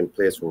taking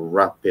place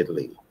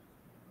rapidly.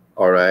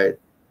 All right.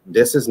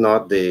 This is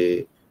not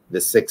the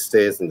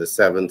 60s and the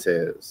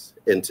 70s.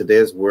 In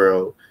today's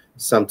world,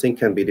 something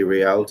can be the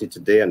reality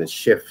today and it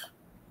shifts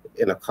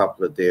in a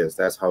couple of days.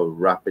 That's how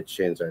rapid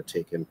changes are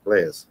taking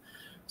place.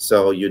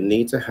 So you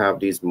need to have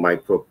these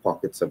micro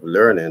pockets of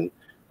learning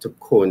to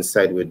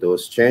coincide with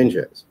those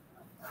changes.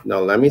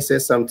 Now, let me say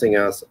something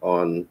else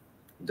on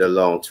the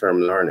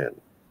long-term learning,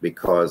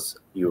 because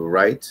you're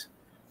right.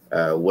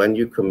 When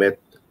you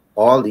commit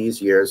all these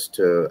years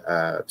to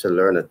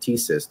learn a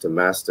thesis, to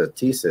master a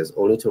thesis,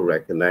 only to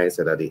recognize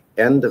that at the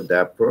end of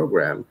that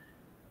program,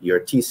 your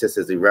thesis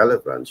is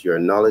irrelevant, your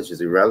knowledge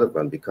is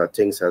irrelevant because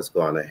things has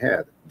gone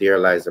ahead. There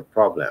lies a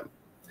problem.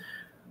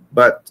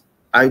 But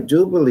I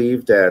do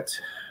believe that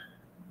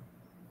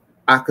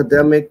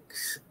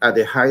academics at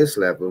the highest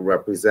level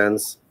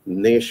represents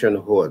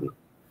nationhood.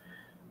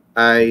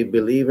 I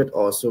believe it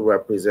also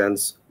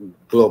represents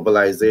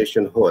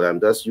globalization. I'm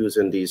just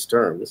using these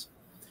terms.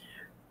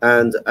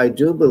 And I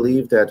do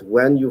believe that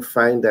when you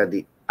find that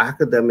the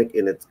academic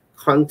in its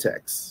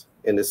context,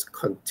 in its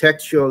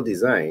contextual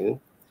design,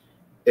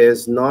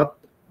 is not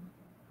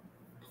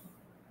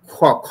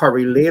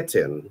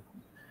correlating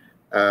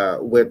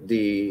with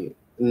the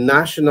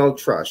national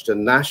trust, the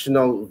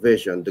national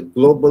vision, the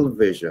global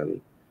vision,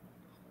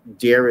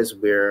 there is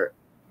where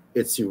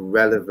its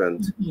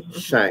irrelevant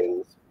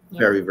shines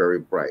very, very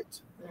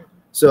bright.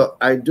 So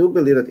I do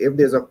believe that if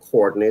there's a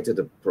coordinated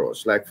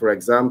approach, like for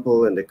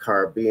example, in the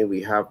Caribbean,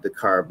 we have the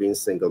Caribbean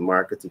single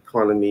market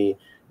economy,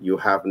 you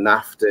have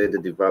NAFTA, the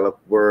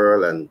developed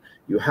world, and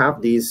you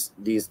have these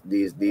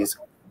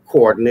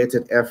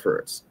coordinated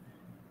efforts.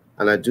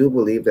 And I do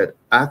believe that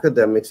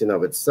academics in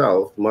of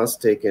itself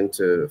must take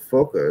into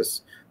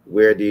focus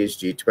where these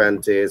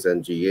G20s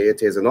and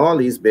G80s and all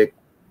these big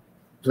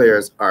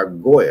players are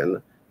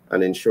going,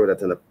 and ensure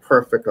that a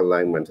perfect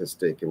alignment is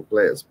taking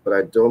place. But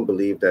I don't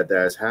believe that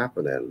that is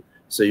happening.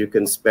 So you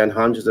can spend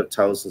hundreds of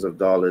thousands of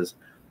dollars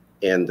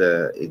in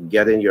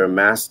getting your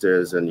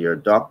master's and your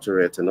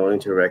doctorate and only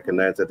to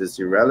recognize that it's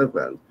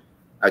irrelevant.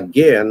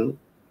 Again,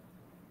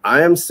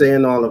 I am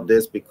saying all of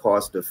this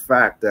because the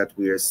fact that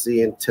we are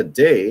seeing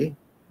today,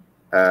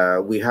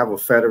 we have a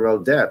federal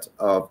debt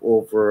of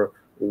over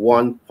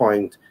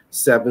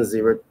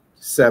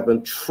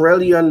 $1.707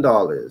 trillion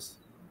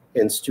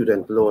in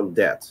student loan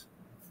debt.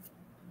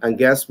 And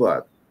guess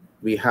what?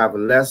 We have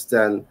less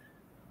than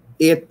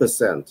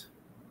 8%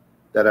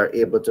 that are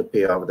able to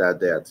pay off that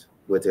debt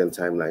within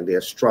timeline. They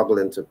are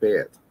struggling to pay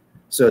it.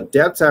 So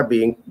debts are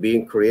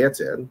being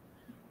created.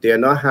 They are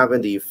not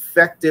having the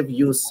effective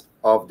use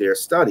of their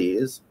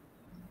studies.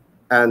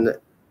 And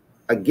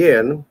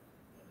again,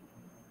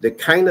 the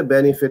kind of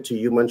benefit to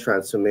human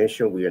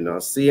transformation we are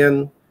not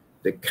seeing,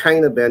 the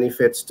kind of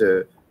benefits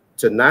to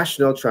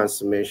national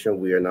transformation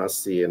we are not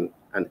seeing,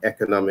 and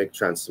economic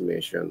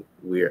transformation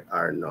we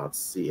are not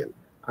seeing.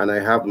 And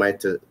I have my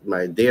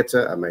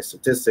data and my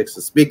statistics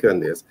to speak on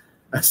this.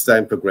 As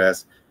time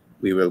progresses,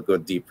 we will go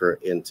deeper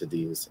into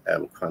these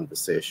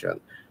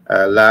conversation.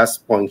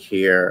 Last point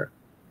here,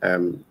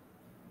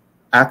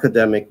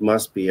 academic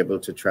must be able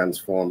to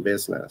transform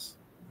business.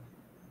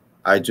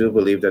 I do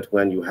believe that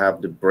when you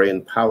have the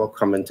brain power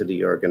come into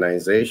the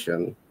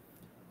organization,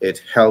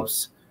 it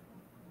helps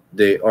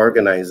the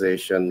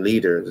organization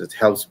leaders, it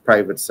helps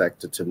private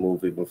sector to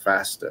move even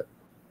faster.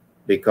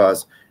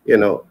 because, you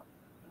know,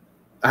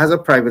 as a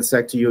private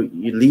sector, you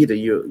leader,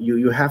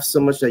 you have so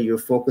much that you're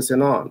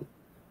focusing on.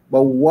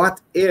 But what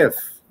if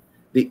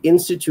the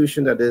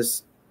institution that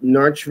is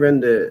nurturing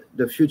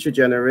the future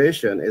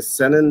generation is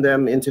sending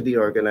them into the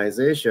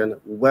organization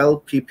well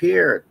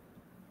prepared?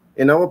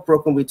 In our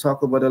program, we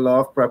talk about the law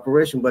of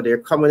preparation, but they're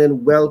coming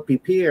in well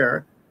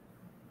prepared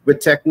with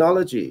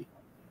technology,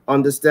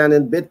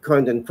 understanding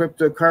Bitcoin and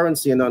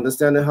cryptocurrency, and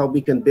understanding how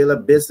we can build a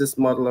business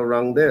model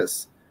around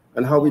this,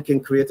 and how we can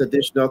create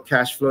additional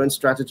cash flow and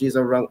strategies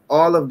around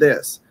all of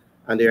this.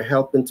 And they're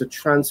helping to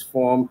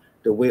transform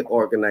the way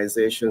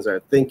organizations are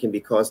thinking,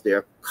 because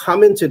they're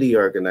coming to the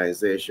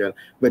organization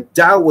with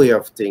that way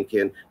of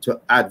thinking to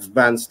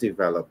advance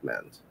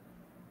development.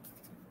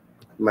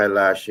 My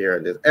last share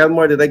on this.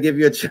 Elmore, did I give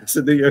you a chance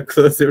to do your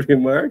closing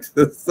remarks?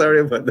 Sorry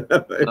about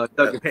that. No, it's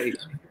okay.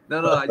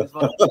 No, I just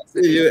want to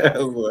say you,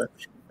 Elmore.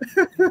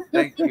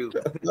 thank you.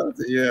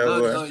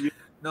 Yeah,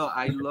 No,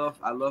 I love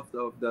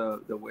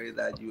the way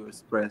that you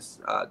express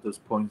those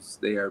points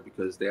there,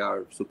 because they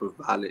are super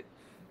valid.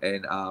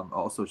 And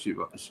also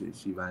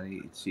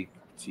Shivani,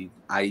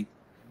 I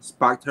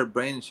sparked her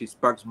brain, she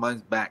sparks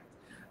mine back.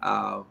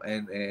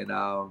 And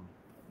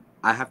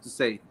I have to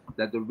say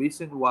that the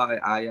reason why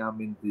I am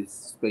in this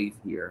space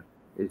here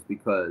is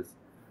because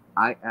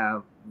I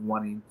am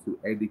wanting to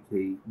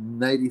educate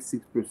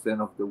 96%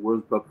 of the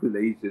world's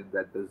population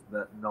that does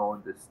not know,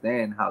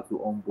 understand how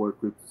to onboard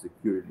crypto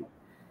security.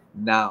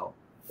 Now,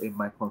 in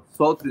my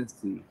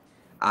consultancy,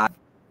 I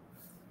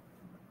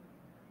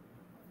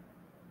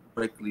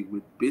directly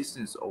with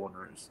business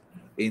owners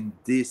in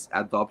this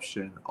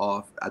adoption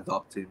of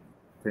adopting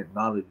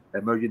technology,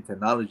 emerging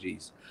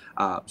technologies.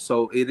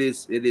 So it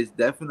is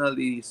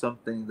definitely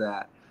something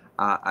that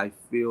I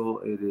feel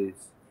it is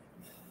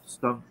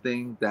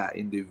something that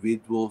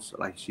individuals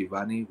like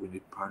Shivani, when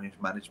it partners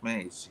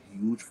management, it's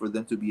huge for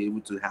them to be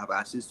able to have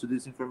access to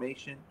this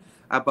information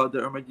about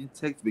the emerging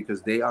techs,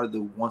 because they are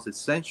the ones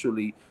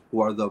essentially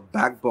who are the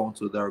backbone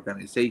to the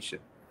organization.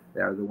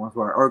 They are the ones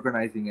who are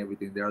organizing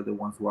everything. They are the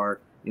ones who are,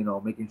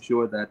 making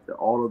sure that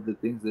all of the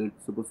things that are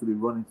supposed to be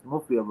running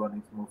smoothly are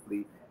running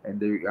smoothly, and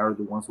they are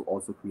the ones who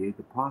also create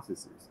the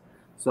processes.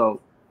 So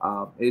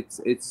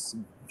it's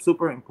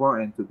super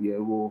important to be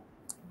able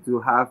to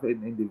have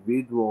an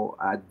individual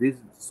at this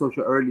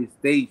social early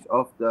stage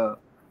of the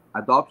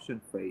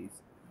adoption phase,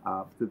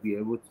 to be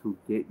able to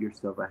get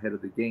yourself ahead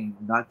of the game,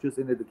 not just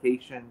in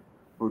education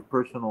for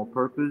personal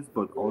purpose,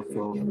 but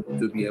also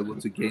to be able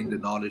to gain the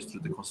knowledge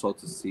through the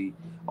consultancy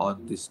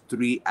on these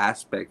three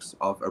aspects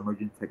of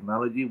emerging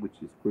technology, which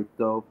is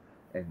crypto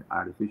and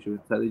artificial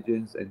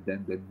intelligence, and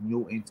then the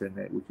new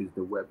internet, which is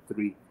the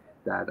Web3,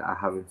 that I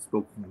haven't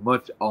spoken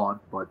much on,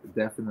 but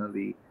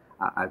definitely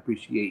I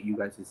appreciate you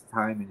guys'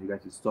 time and you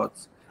guys'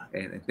 thoughts.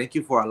 And thank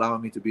you for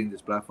allowing me to be in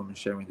this platform and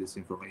sharing this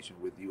information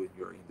with you and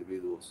your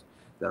individuals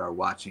that are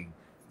watching.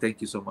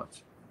 Thank you so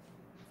much.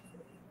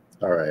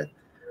 All right.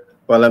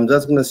 Well, I'm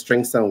just going to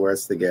string some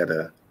words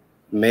together.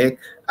 Make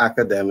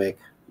academic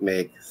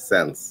make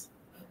sense.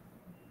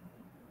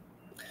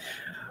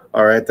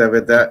 All right,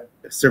 with that,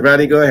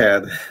 Sirvani, go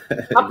ahead.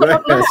 I'll put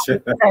up my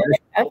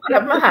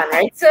hand,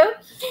 right? So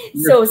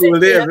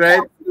Cool is,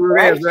 right? Cool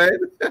is, right?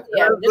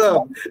 Yeah,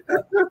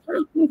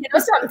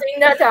 something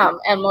that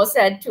Elmo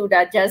said too,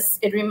 that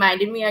it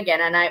reminded me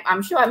again, and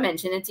I'm sure I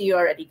mentioned it to you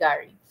already,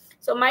 Gary.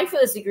 So my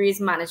first degree is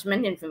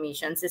management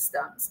information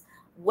systems.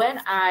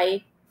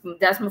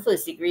 That's my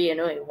first degree,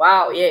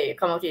 wow, yeah, you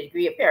come out with a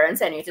degree, your parents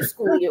send you to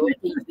school, you with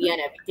degree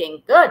and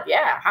everything, good,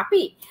 yeah,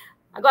 happy.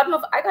 I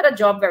got a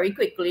job very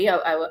quickly. I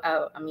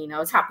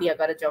was happy I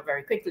got a job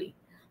very quickly.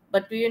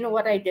 But do you know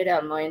what I did,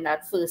 Elmo, in the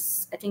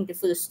first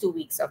 2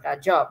 weeks of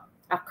that job?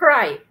 I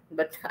cried,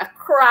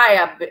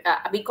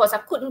 because I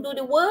couldn't do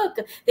the work.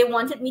 They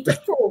wanted me to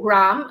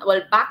program.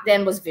 Well, back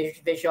then was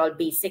Visual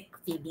Basic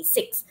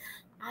VB6.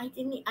 I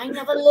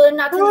never learned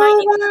that in my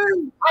life.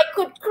 I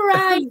could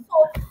cry.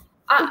 So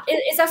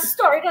it's a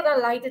story that I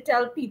like to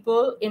tell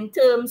people in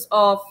terms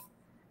of,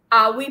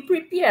 are we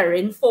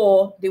preparing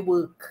for the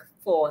work,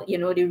 for the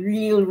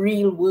real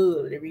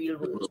world,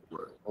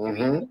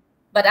 Mm-hmm.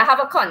 But I have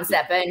a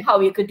concept and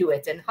how you could do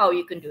it and how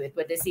you can do it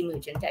with this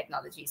emerging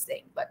technologies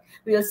thing. But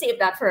we'll save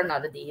that for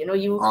another day.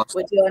 Awesome.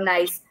 With your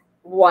nice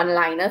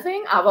one-liner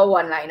thing, I have a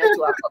one-liner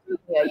too.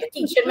 You're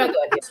teaching me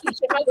good. You're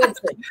teaching me good.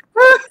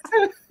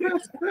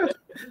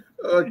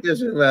 Okay,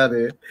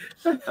 Shivani.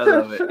 I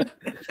love it.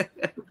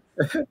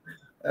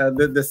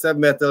 The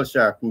submetal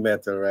shark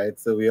metal, right?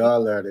 So we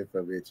all learn it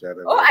from each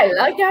other. Oh, I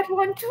like that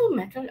one too,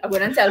 metal. I'm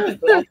gonna tell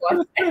people that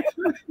one.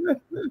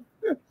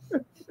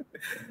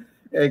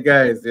 Hey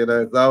guys,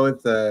 it's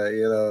always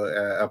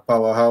a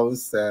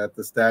powerhouse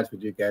to start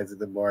with you guys in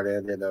the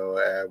morning.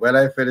 When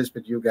I finish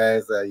with you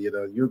guys,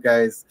 you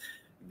guys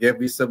give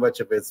me so much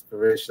of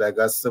inspiration. I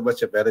got so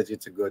much of energy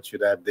to go through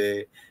that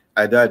day.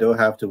 I know I don't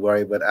have to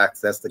worry about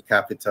access to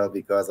capital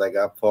because I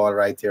got Paul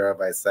right here on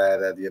my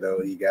side, and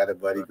he got a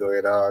buddy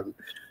going on.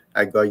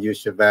 I got you,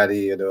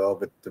 Shabani, you know,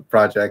 with the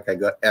project. I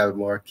got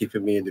Elmore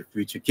keeping me in the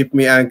future. Keep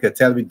me anchored.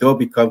 Tell me don't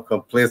become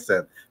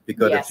complacent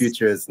because the Yes.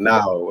 future is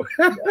now.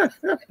 Yes.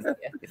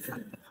 Yes.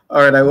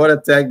 All right, I want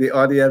to thank the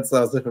audience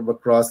also from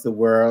across the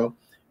world.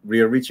 We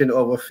are reaching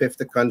over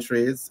 50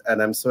 countries,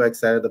 and I'm so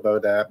excited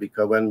about that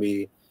because when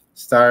we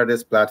started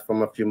this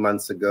platform a few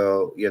months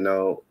ago, you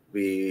know,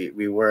 we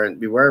weren't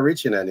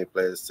reaching any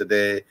place.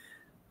 Today,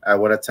 I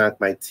want to thank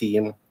my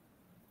team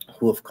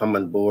who have come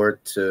on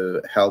board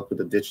to help with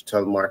the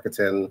digital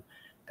marketing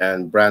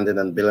and branding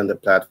and building the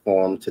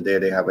platform. Today,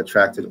 they have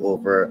attracted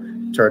over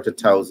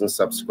 30,000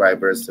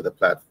 subscribers to the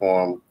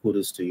platform.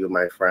 Kudos to you,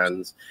 my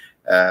friends.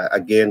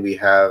 Again, we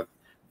have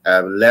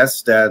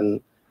less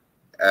than,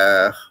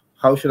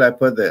 how should I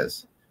put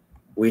this?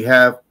 We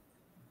have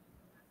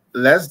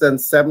less than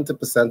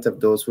 70% of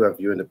those who are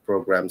viewing the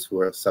programs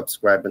who are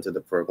subscribing to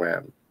the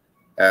program.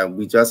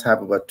 We just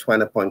have about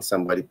 20 point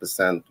somebody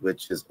percent,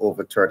 which is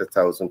over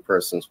 30,000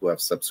 persons who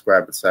have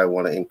subscribed. So I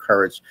want to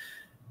encourage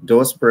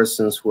those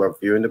persons who are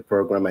viewing the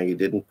program and you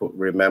didn't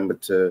remember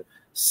to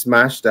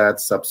smash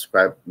that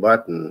subscribe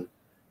button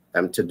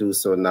and to do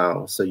so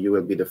now. So you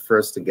will be the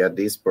first to get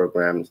these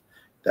programs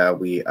that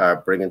we are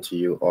bringing to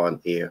you on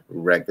a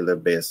regular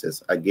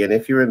basis. Again,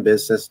 if you're in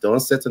business, don't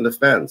sit on the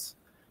fence.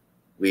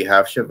 We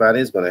have Shivani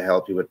is going to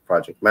help you with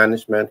project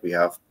management. We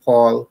have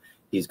Paul.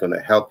 He's going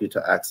to help you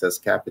to access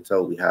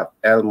capital. We have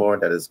Elmore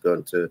that is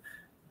going to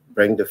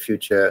bring the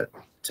future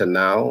to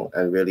now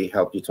and really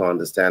help you to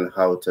understand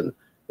how to,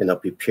 you know,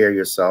 prepare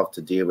yourself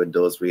to deal with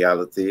those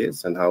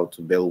realities and how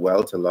to build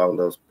wealth along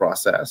those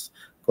process.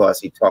 Of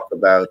course, he talked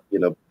about, you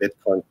know,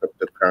 Bitcoin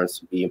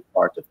cryptocurrency being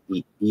part of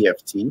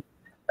EFT.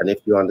 And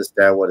if you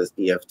understand what is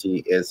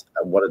EFT is,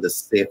 one of the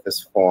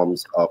safest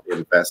forms of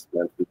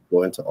investment. We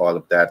go into all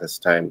of that as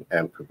time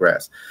and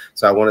progress.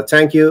 So I want to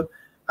thank you.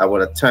 I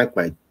want to thank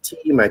my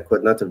team. I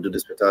could not have done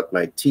this without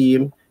my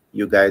team.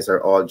 You guys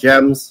are all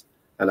gems.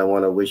 And I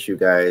want to wish you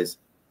guys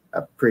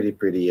a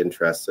pretty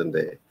interesting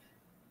day.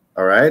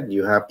 All right.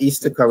 You have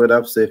Easter coming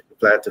up. So if you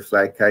plan to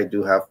fly kite,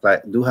 do have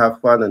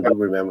fun and do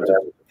remember to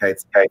keep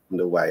kites from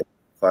the white,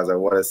 because I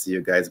want to see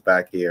you guys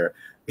back here,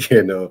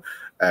 you know,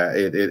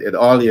 in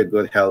all your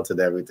good health and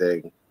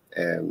everything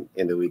in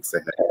the weeks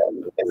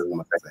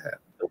ahead.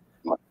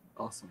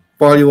 Awesome.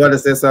 Paul, you want to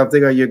say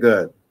something? Or are you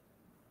good?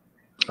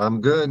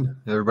 I'm good.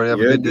 Everybody have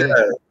You're a good day.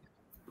 good.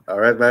 All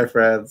right, my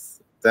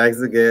friends.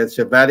 Thanks again.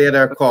 Shabani and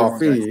our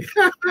coffee.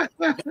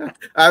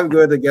 I'm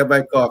going to get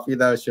my coffee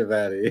now,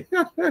 Shabani.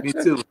 Me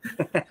too.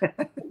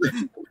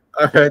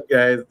 All right,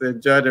 guys.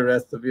 Enjoy the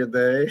rest of your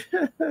day.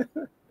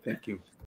 Thank you.